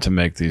also. Yeah, to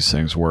make these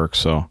things work.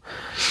 So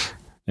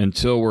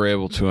until we're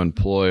able to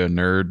employ a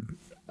nerd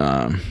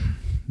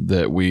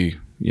that we,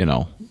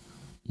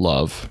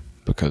 love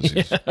because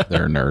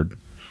they're a nerd,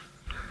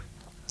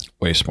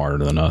 way smarter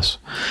than us,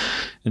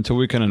 until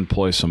we can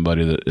employ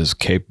somebody that is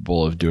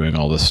capable of doing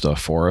all this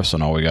stuff for us,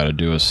 and all we got to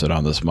do is sit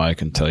on this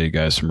mic and tell you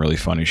guys some really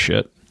funny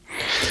shit.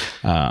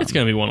 It's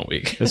going to be one a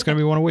week. It's going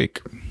to be one a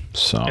week.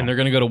 So, and they're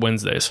going to go to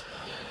Wednesdays.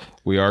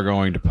 We are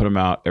going to put them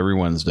out every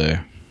Wednesday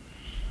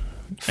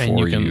for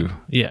and you.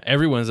 Yeah,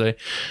 every Wednesday.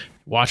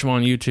 Watch them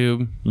on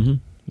YouTube. Mm-hmm.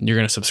 You're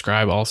going to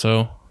subscribe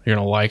also. You're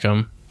going to like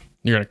them.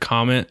 You're going to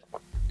comment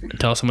and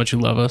tell us how much you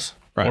love us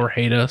or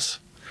hate us.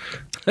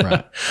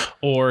 Right.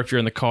 Or if you're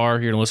in the car,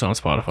 you're going to listen on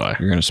Spotify.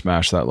 You're going to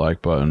smash that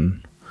like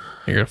button.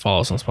 You're going to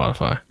follow us on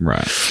Spotify.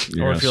 Right.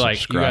 Or if you're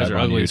like, you guys are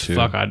ugly as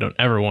fuck, I don't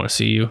ever want to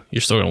see you,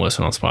 you're still going to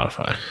listen on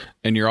Spotify.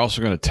 And you're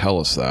also going to tell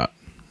us that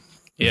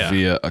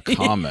via a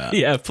comment.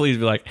 Yeah, please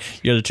be like,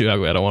 you're the too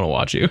ugly, I don't want to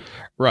watch you.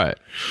 Right.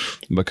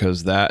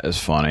 Because that is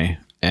funny,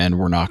 and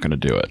we're not going to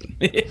do it.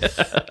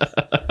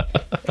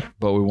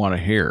 But we want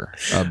to hear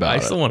about it.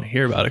 I still want to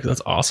hear about it because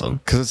that's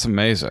awesome. Because it's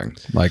amazing.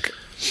 Like,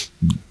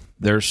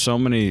 there's so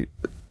many...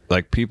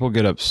 Like, people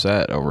get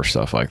upset over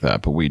stuff like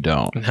that, but we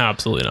don't. No,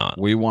 absolutely not.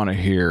 We want to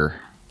hear...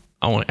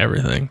 I want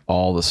everything.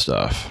 All the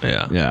stuff.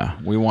 Yeah. Yeah.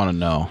 We want to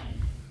know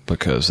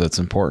because that's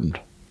important.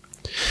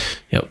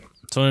 Yep.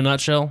 So in a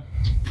nutshell,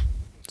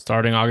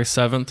 starting August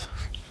 7th,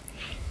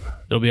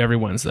 it'll be every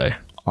Wednesday.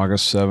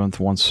 August 7th,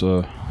 once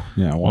a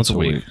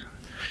week.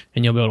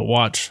 And you'll be able to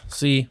watch,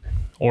 see,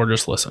 or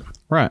just listen.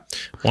 Right.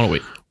 One a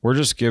week. We're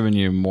just giving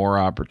you more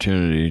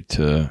opportunity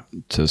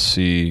to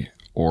see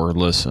or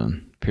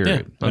listen.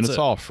 Period. Yeah, and it's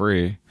all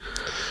free.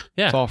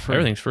 Yeah, it's all free.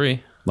 Everything's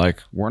free.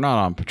 Like, we're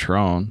not on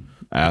Patron.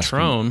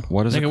 Patron?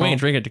 What is it called? We ain't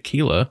drinking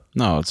tequila.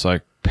 No, it's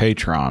like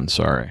Patreon.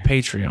 Sorry.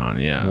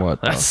 Patreon, yeah.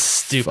 What That's the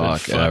stupid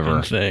fuck fucking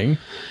ever. thing.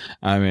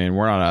 I mean,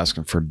 we're not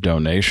asking for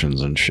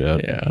donations and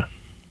shit. Yeah.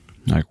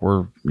 Like,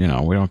 we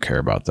don't care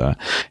about that.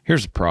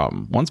 Here's the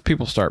problem. Once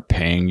people start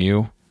paying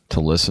you to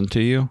listen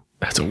to you,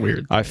 that's a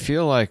weird thing. I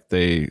feel like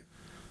they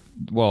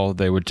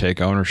would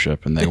take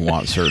ownership and they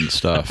want certain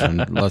stuff.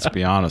 And let's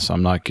be honest,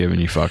 I'm not giving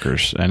you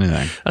fuckers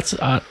anything.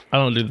 I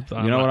don't do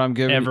the. You know what I'm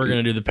giving? Ever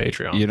going to do the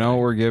Patreon? You know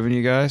what we're giving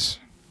you guys?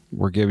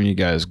 We're giving you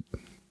guys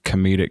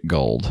comedic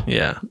gold.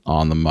 Yeah.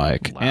 On the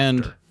mic.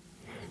 Laughter.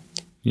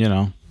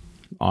 And,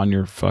 on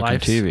your fucking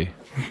Life's TV.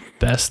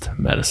 Best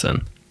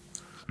medicine.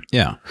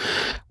 Yeah.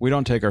 We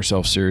don't take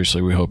ourselves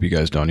seriously. We hope you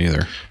guys don't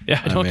either.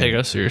 Yeah, don't take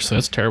us seriously.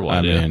 That's a terrible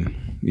idea. I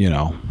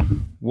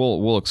mean,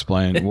 we'll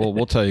explain.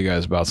 We'll tell you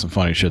guys about some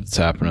funny shit that's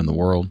happening in the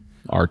world,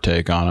 our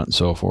take on it and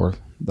so forth.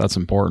 That's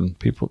important.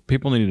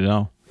 People need to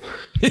know.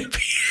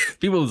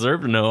 People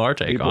deserve to know our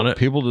take on it.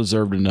 People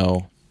deserve to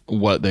know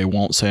what they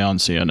won't say on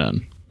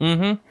CNN.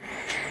 Mm-hmm.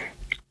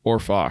 Or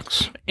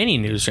Fox. Any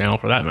news channel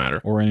for that matter.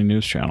 Or any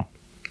news channel.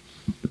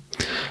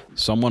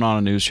 Someone on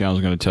a news channel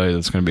is going to tell you that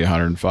it's going to be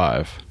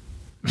 105.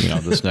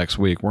 This next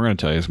week. We're going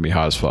to tell you it's going to be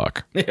hot as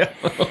fuck. Yeah.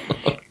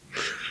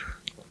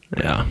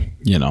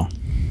 Yeah.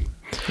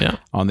 Yeah.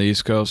 On the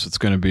East Coast, it's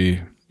going to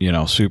be,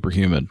 super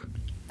humid.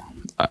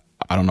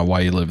 I don't know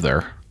why you live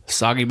there.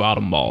 Soggy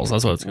bottom balls.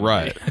 That's what it's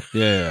going to be.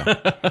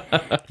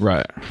 Yeah.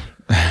 Right.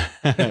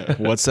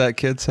 What's that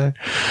kid say?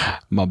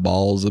 My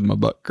balls and my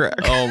butt crack.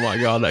 Oh my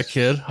God, that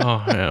kid.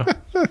 Oh yeah.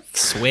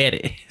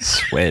 Sweaty.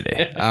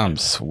 Sweaty. I'm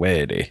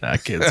sweaty.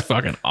 That kid's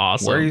fucking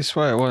awesome. Where are you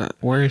sweating?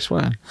 Where are you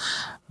sweating?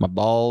 My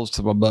balls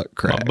to my butt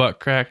crack. My butt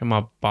crack and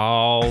my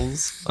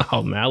balls.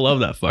 Oh man, I love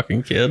that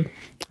fucking kid.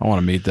 I want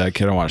to meet that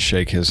kid. I want to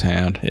shake his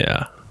hand.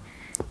 Yeah.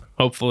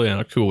 Hopefully on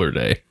a cooler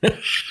day.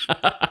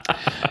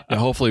 Yeah,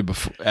 hopefully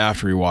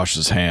after he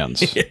washes his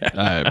hands.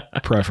 Yeah.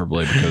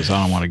 Preferably because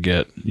I don't want to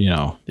get,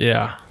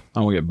 Yeah. I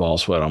don't want to get ball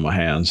sweat on my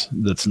hands.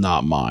 That's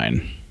not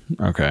mine.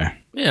 Okay.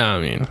 Yeah, I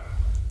mean.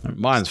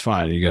 Mine's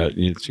fine.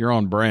 It's your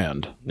own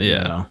brand.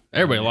 Yeah.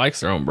 Everybody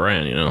likes their own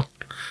brand,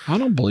 I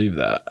don't believe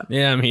that.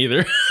 Yeah, me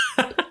either.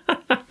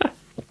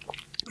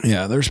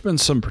 Yeah, there's been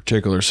some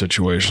particular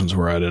situations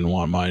where I didn't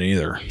want mine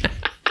either.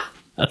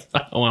 I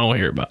don't want to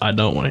hear about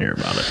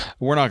it.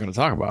 We're not going to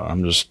talk about it.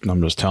 I'm just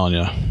telling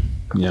you.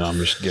 I'm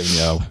just giving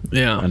you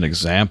an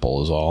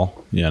example is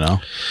all,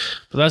 But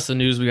that's the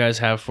news we guys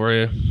have for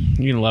you.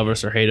 You can love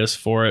us or hate us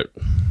for it.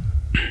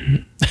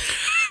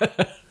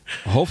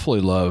 Hopefully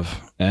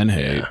love and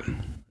hate. Yeah.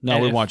 No,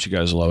 we want you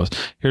guys to love us.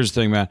 Here's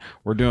the thing, man.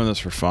 We're doing this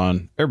for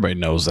fun. Everybody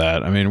knows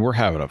that. I mean, we're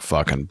having a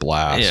fucking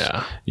blast.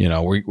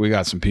 Yeah. We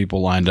got some people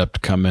lined up to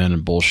come in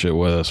and bullshit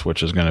with us,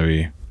 which is going to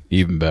be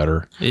even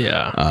better.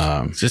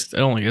 Yeah. It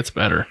only gets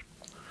better.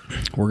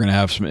 We're going to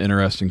have some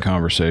interesting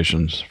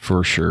conversations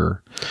for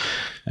sure.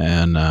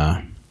 And,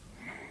 I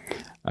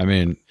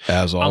mean,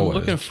 as always. I'm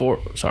looking for...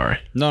 Sorry.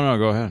 No,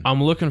 go ahead.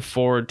 I'm looking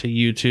forward to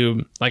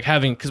YouTube,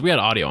 because we had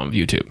audio on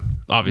YouTube,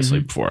 obviously,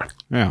 before.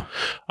 Yeah.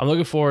 I'm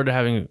looking forward to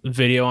having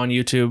video on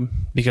YouTube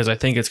because I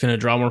think it's going to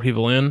draw more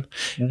people in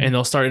and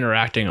they'll start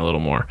interacting a little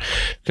more.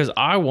 Because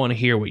I want to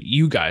hear what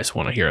you guys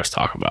want to hear us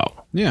talk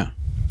about. Yeah.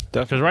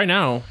 Definitely. Because right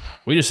now,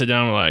 we just sit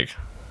down and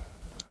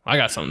I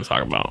got something to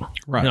talk about.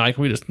 Right.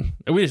 We just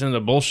end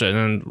up bullshit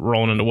and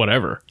rolling into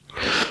whatever.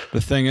 The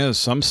thing is,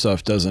 some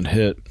stuff doesn't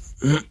hit...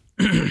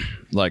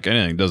 like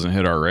anything doesn't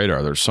hit our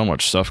radar. There's so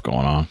much stuff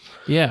going on.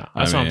 Yeah,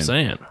 that's what I'm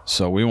saying.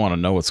 So we want to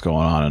know what's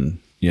going on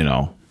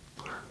in,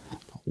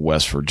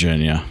 West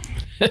Virginia,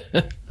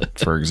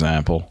 for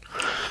example,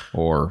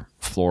 or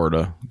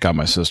Florida. Got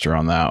my sister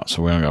on that,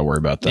 so we don't got to worry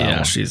about that. Yeah,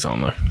 one. she's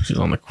on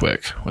the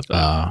quick with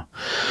that.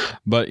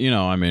 But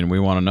we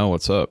want to know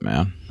what's up,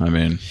 man. I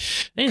mean,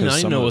 ain't not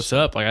even know what's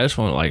up. I just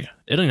want it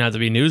don't even have to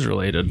be news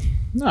related.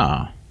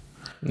 Nah.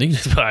 You can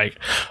just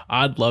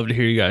I'd love to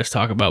hear you guys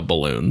talk about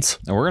balloons.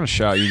 And we're gonna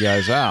shout you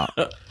guys out.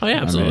 Oh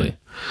yeah, absolutely.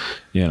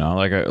 I mean,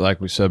 like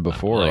we said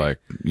before,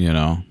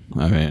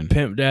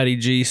 Pimp Daddy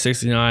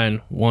G69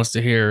 wants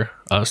to hear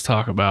us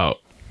talk about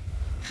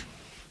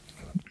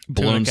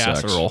balloon tuna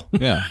sex. casserole.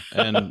 Yeah,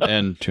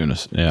 and tuna.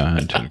 Yeah,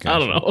 and tuna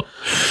casserole. I don't know.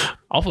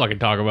 I'll fucking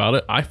talk about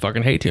it. I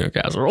fucking hate tuna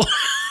casserole.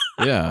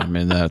 Yeah, I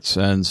mean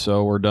and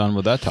so we're done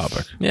with that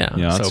topic.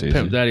 Yeah, so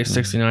Pimp Daddy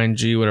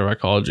 69G, whatever I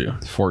called you.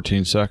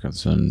 14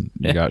 seconds, and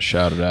you got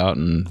shouted out,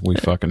 and we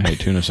fucking hate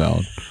tuna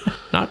salad.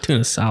 Not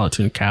tuna salad,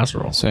 tuna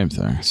casserole. Same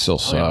thing. Still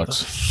sucks. What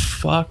the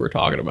fuck we're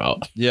talking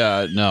about?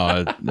 Yeah,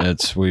 no,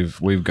 it's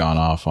we've gone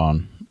off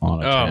on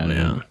a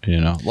tangent,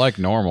 man. Like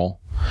normal.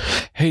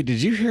 Hey,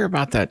 did you hear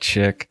about that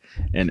chick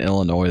in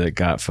Illinois that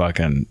got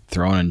fucking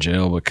thrown in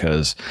jail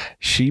because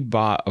she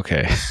bought...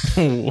 Okay.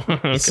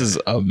 This is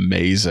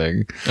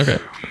amazing. Okay.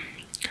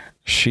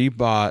 She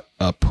bought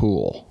a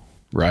pool,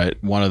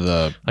 right? One of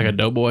the... Like a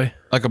doughboy?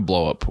 Like a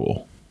blow-up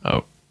pool.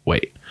 Oh,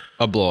 wait.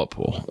 A blow-up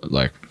pool.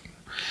 Like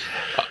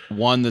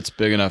one that's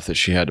big enough that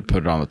she had to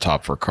put it on the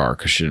top of her car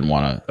because she didn't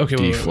want to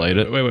deflate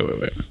it.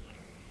 Wait.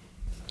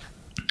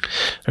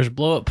 There's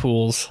blow-up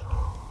pools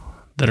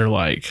that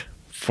are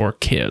for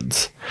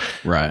kids.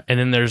 Right. And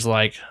then there's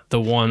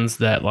the ones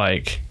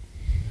that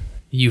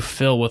you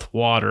fill with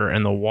water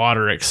and the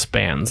water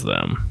expands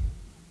them.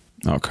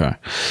 Okay.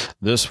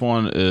 This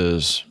one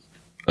is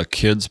a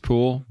kid's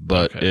pool,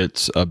 but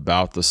it's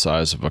about the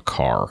size of a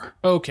car.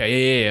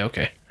 Okay. Yeah.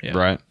 Okay. Yeah.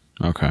 Right.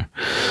 Okay.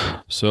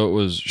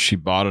 So she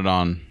bought it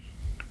on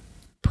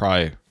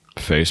probably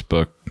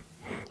Facebook,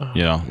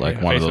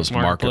 one of those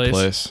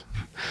marketplace. It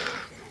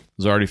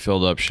was already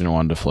filled up. She didn't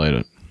want to deflate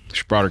it.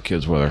 She brought her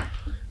kids with her.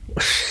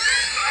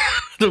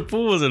 The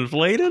pool was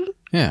inflated?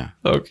 Yeah.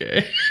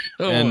 Okay.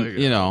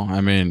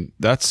 And,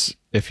 that's,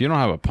 if you don't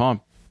have a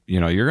pump,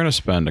 you're going to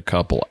spend a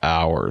couple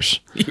hours.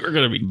 You're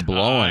going to be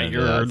blowing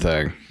into that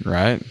thing,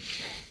 right?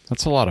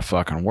 That's a lot of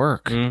fucking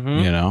work,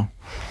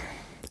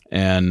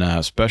 And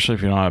especially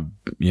if you don't have,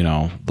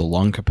 the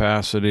lung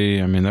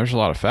capacity. I mean, there's a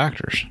lot of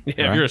factors. Yeah,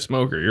 right? If you're a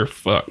smoker, you're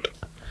fucked.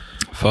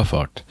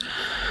 Fucked.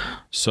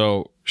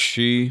 So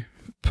she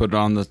put it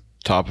on the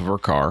top of her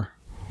car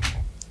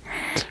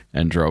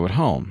and drove it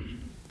home.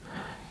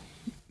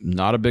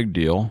 Not a big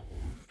deal.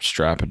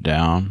 Strap it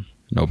down.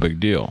 No big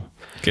deal.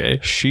 Okay.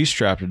 She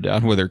strapped it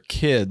down with her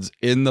kids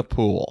in the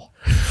pool.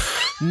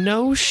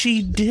 No,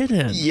 she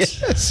didn't.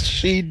 Yes,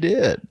 she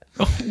did.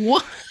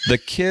 What? The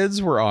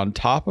kids were on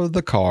top of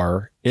the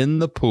car in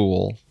the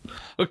pool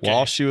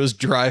while she was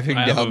driving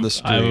down the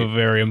street. I have a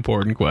very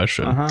important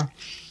question. Uh-huh.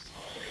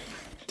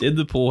 Did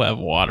the pool have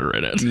water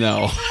in it?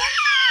 No.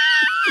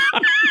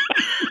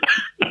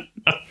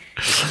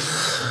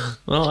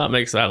 Well, that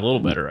makes that a little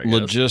better, I guess.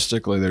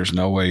 Logistically, there's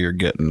no way you're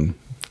getting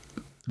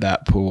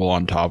that pool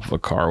on top of a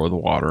car with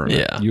water in it.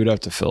 Yeah. You would have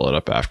to fill it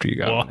up after you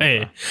got Well, in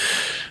the car.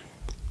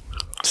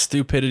 hey,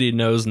 stupidity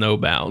knows no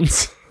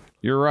bounds.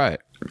 You're right.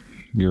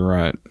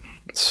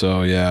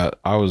 So yeah,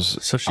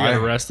 So she got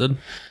arrested?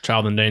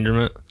 Child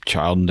endangerment?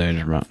 Child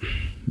endangerment.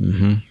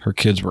 Her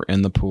kids were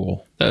in the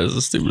pool. That is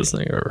the stupidest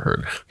thing I've ever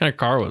heard. What kind of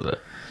car was it?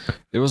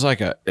 It was like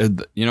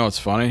you know what's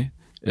funny?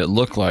 It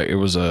looked like it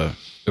was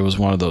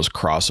one of those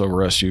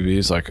crossover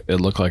SUVs. Like it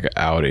looked like an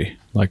Audi,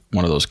 like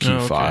one of those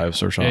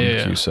Q5s or something,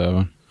 Yeah.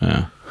 Q7.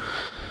 Yeah.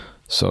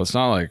 So it's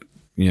not like,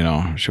 you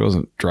know, she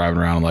wasn't driving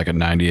around like a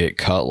 98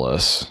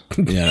 Cutlass,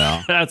 you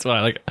know. That's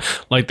why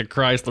like the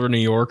Chrysler New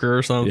Yorker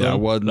or something. Yeah, it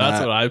wasn't That's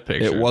that. what I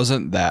pictured. It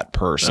wasn't that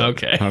person.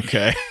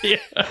 Okay. Yeah.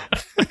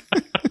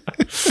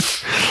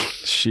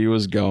 She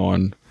was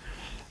going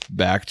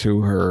back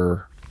to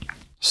her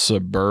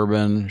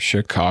suburban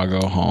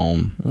Chicago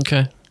home,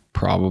 Okay.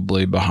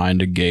 probably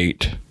behind a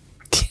gate.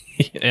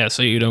 Yeah,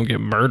 so you don't get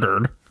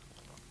murdered.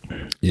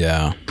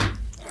 Yeah.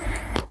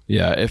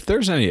 Yeah. If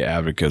there's any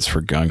advocates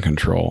for gun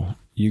control,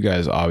 you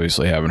guys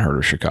obviously haven't heard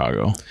of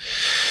Chicago.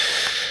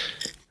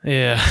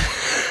 Yeah.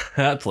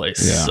 That place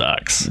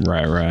sucks.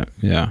 Right.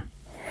 Yeah.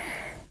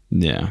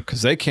 Yeah.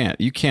 Because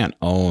you can't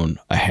own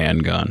a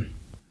handgun.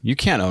 You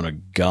can't own a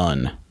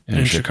gun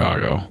in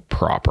Chicago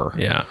proper.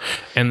 Yeah.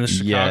 And the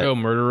Chicago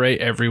murder rate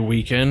every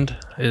weekend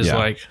is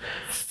like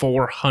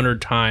 400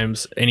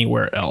 times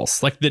anywhere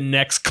else. Like the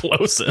next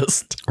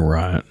closest.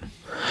 Right.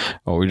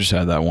 Oh, we just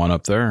had that one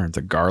up there,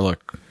 the garlic.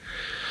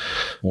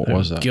 What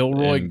was that?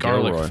 Gilroy In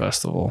Garlic Gilroy.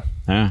 Festival.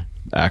 Yeah.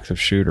 Active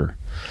shooter.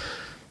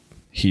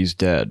 He's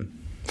dead.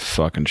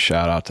 Fucking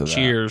shout out to that.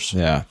 Cheers.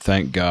 Yeah.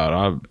 Thank God.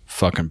 I'd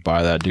fucking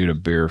buy that dude a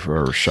beer for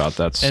whoever shot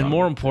that son. And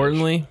more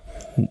importantly,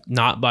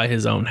 not by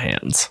his own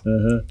hands,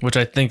 which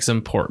I think is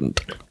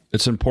important.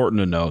 It's important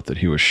to note that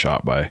he was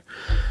shot by,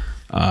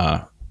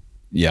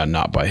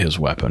 not by his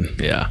weapon.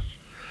 Yeah.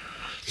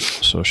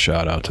 So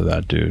shout out to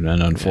that dude.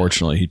 And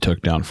unfortunately, he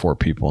took down 4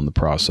 people in the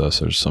process.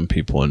 There's some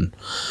people in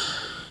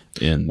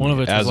One of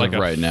it as was like of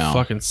a right now.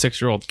 fucking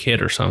 6-year-old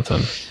kid or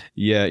something.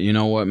 Yeah, you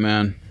know what,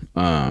 man?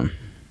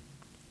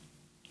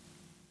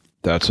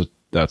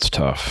 That's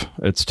tough.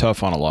 It's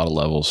tough on a lot of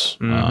levels.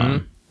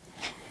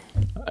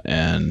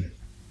 And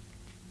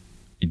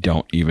you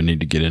don't even need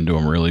to get into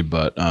them really,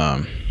 but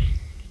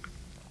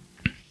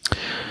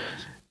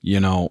you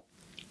know,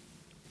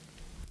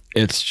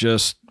 it's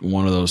just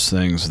one of those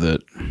things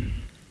that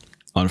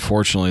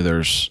unfortunately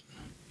there's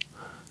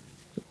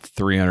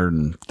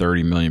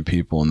 330 million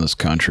people in this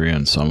country,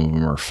 and some of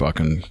them are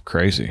fucking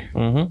crazy.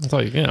 That's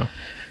all you know.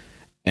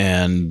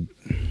 And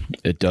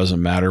it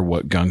doesn't matter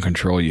what gun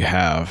control you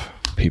have,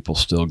 people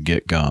still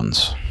get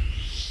guns.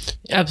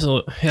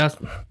 Absolutely. Yeah.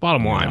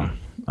 Bottom line.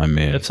 I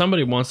mean, If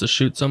somebody wants to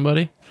shoot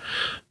somebody,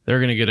 they're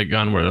going to get a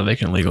gun whether they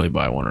can legally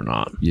buy one or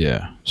not.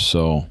 yeah.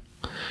 So,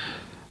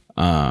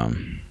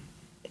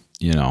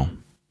 you know,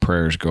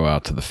 prayers go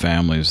out to the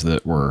families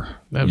that were,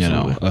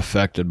 Absolutely.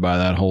 affected by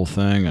that whole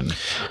thing.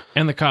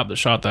 And the cop that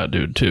shot that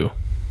dude, too.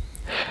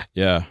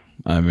 yeah,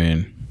 I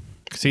mean,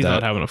 Because he's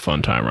not having a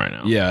fun time right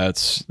now. yeah,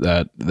 it's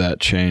that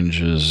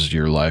changes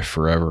your life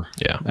forever.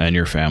 Yeah. And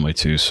your family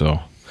too. So,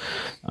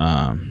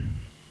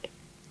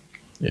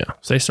 Yeah.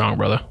 Stay strong,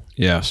 brother.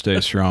 yeah, stay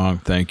strong.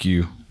 Thank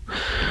you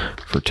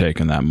for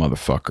taking that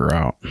motherfucker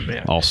out.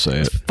 Yeah. I'll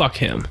say it. Fuck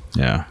him.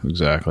 Yeah,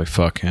 exactly.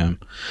 Fuck him.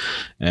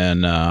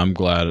 And I'm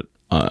glad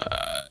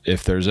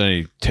if there's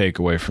any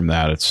takeaway from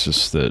that, it's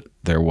just that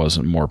there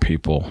wasn't more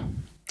people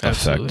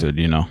affected,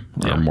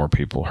 or more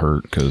people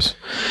hurt because,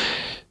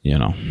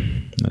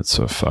 it's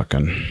a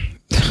fucking...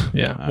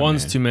 Yeah.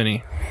 One's too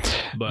many.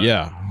 But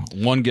yeah,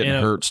 one getting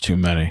hurt's too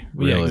many.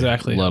 Really, yeah,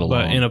 exactly. Let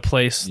alone, but in a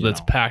place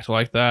that's packed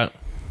like that,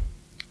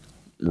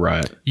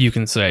 right? You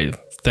can say,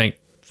 "Thank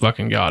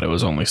fucking God, it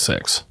was only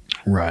 6."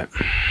 Right.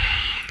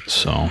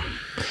 So,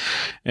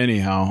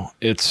 anyhow,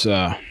 it's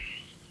not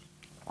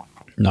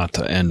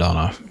to end on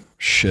a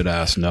shit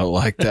ass note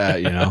like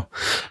that,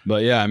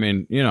 But yeah, I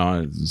mean,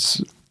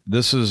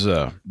 this is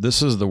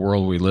the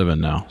world we live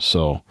in now.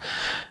 So,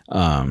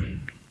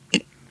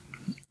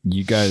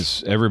 you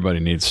guys, everybody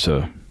needs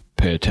to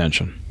pay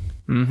attention.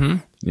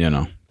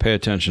 Mm-hmm. Pay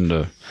attention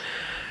to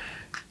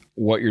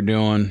what you're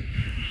doing,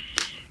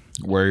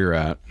 where you're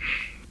at,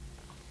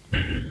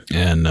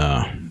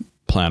 and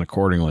plan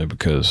accordingly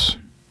because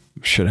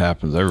shit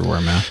happens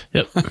everywhere, man.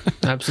 Yep,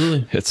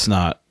 absolutely. It's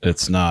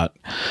not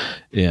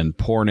in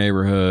poor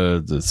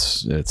neighborhoods.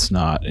 It's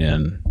not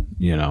in,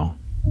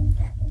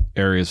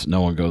 areas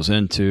no one goes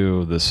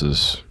into. This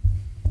is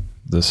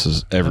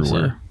everywhere.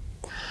 Absolutely.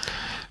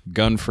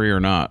 Gun free or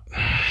not,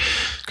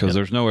 because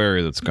there's no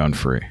area that's gun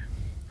free.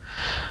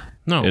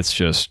 No, It's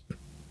just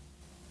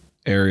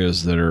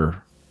areas that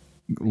are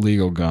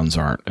legal guns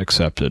aren't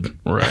accepted,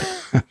 right.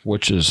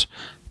 which is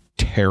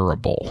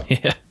terrible.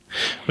 Yeah,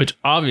 which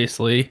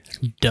obviously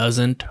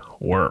doesn't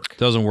work.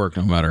 Doesn't work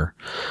no matter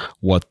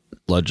what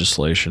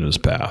legislation is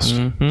passed.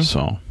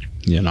 So,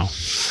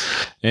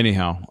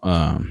 anyhow,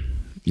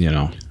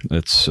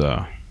 it's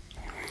a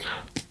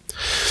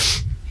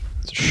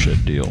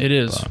shit deal. It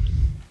is.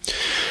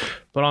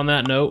 But on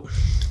that note,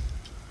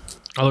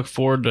 I look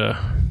forward to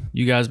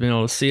you guys being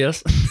able to see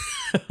us.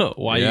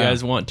 Why you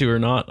guys want to or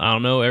not, I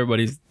don't know.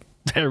 Everybody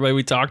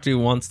we talk to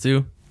wants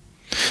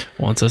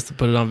us to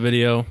put it on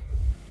video.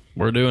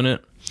 We're doing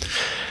it.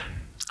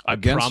 I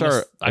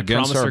promise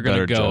they're going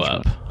to go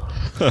judgment.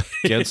 up.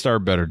 Against our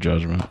better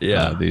judgment.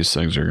 Yeah. These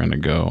things are going to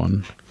go,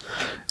 and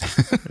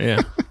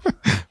Yeah.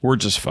 we're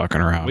just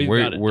fucking around.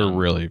 We're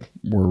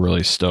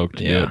really stoked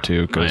to do it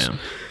too, because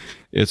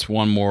it's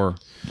one more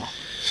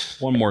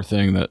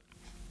thing that.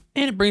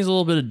 And it brings a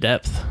little bit of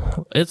depth.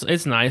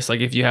 It's nice,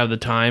 like if you have the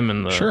time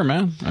and the Sure,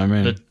 man. I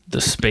mean,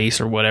 the space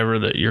or whatever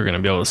that you're going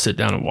to be able to sit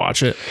down and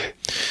watch it.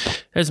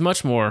 There's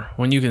much more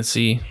when you can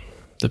see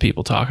the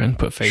people talking,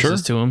 put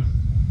faces to them.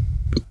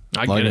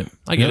 I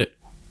get it.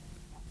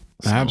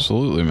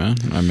 Absolutely, man.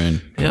 I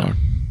mean, fuck.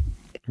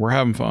 We're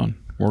having fun.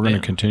 We're going to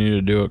continue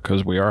to do it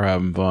because we are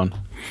having fun.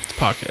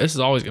 This is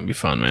always going to be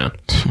fun, man.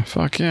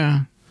 Fuck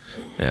yeah.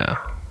 Yeah.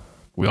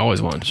 We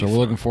always want to. So we're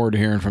looking forward to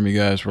hearing from you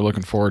guys. We're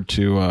looking forward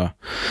to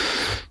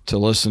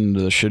listen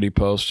to the shitty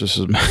posts just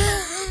as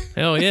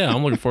Hell yeah,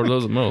 I'm looking forward to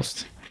those the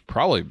most.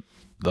 Probably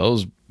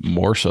those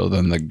more so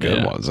than the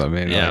good ones. I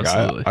mean,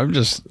 absolutely.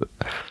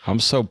 I'm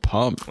so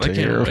pumped to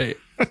hear. I can't wait.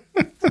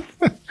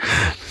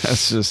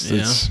 That's just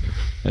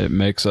it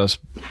makes us,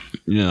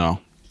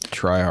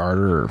 try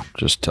harder or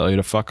just tell you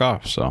to fuck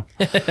off. So,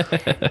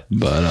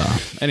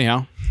 but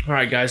anyhow. All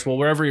right, guys. Well,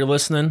 wherever you're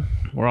listening,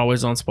 we're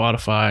always on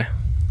Spotify,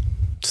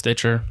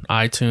 Stitcher,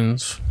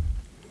 iTunes,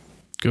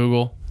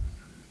 Google,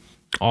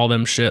 all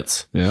them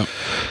shits. Yep.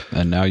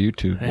 And now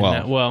YouTube.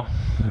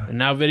 And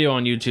now video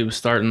on YouTube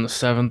starting the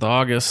 7th of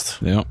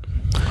August. Yep.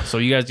 So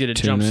you guys get a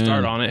jump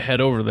start on it.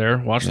 Head over there,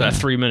 watch that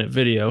 3-minute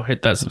video,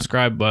 hit that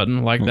subscribe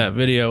button, like that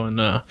video,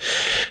 and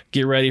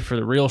get ready for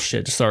the real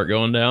shit to start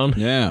going down.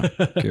 Yeah.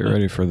 Get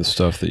ready for the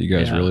stuff that you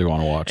guys really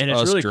want to watch. And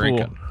it's really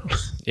cool.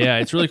 Yeah,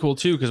 it's really cool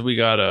too, because we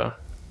got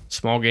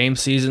small game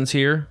seasons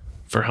here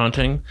for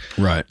hunting.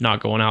 Right.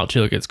 Not going out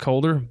till it gets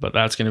colder, but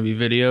that's going to be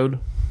videoed.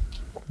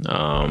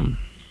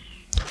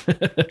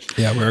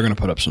 Yeah, we're going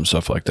to put up some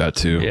stuff like that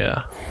too.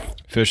 Yeah.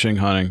 Fishing,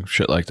 hunting,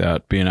 shit like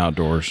that. Being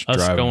outdoors, Us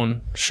driving.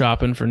 Going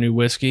shopping for new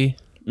whiskey.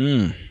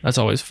 That's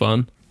always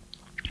fun.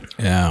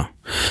 Yeah.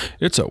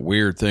 It's a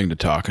weird thing to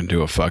talk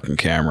into a fucking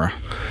camera.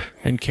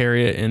 And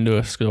carry it into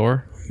a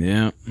store.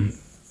 Yeah.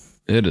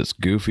 It is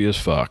goofy as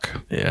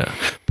fuck. Yeah.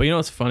 But you know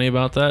what's funny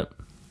about that?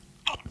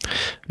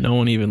 No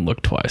one even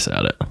looked twice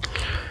at it.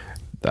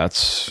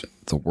 That's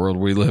the world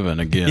we live in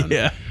again.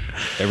 Yeah.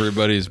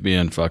 Everybody's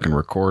being fucking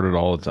recorded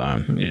all the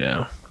time.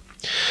 Yeah.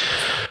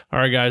 All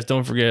right, guys.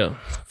 Don't forget,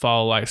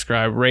 follow, like,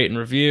 subscribe, rate, and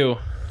review.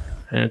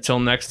 And until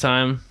next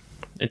time,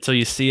 until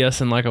you see us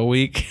in like a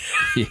week.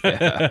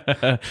 Yeah.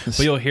 But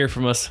you'll hear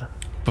from us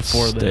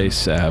before then. Stay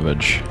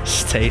savage.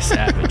 Stay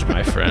savage,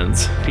 my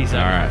friends. Peace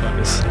out. All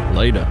right. Motherfuckers.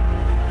 Later.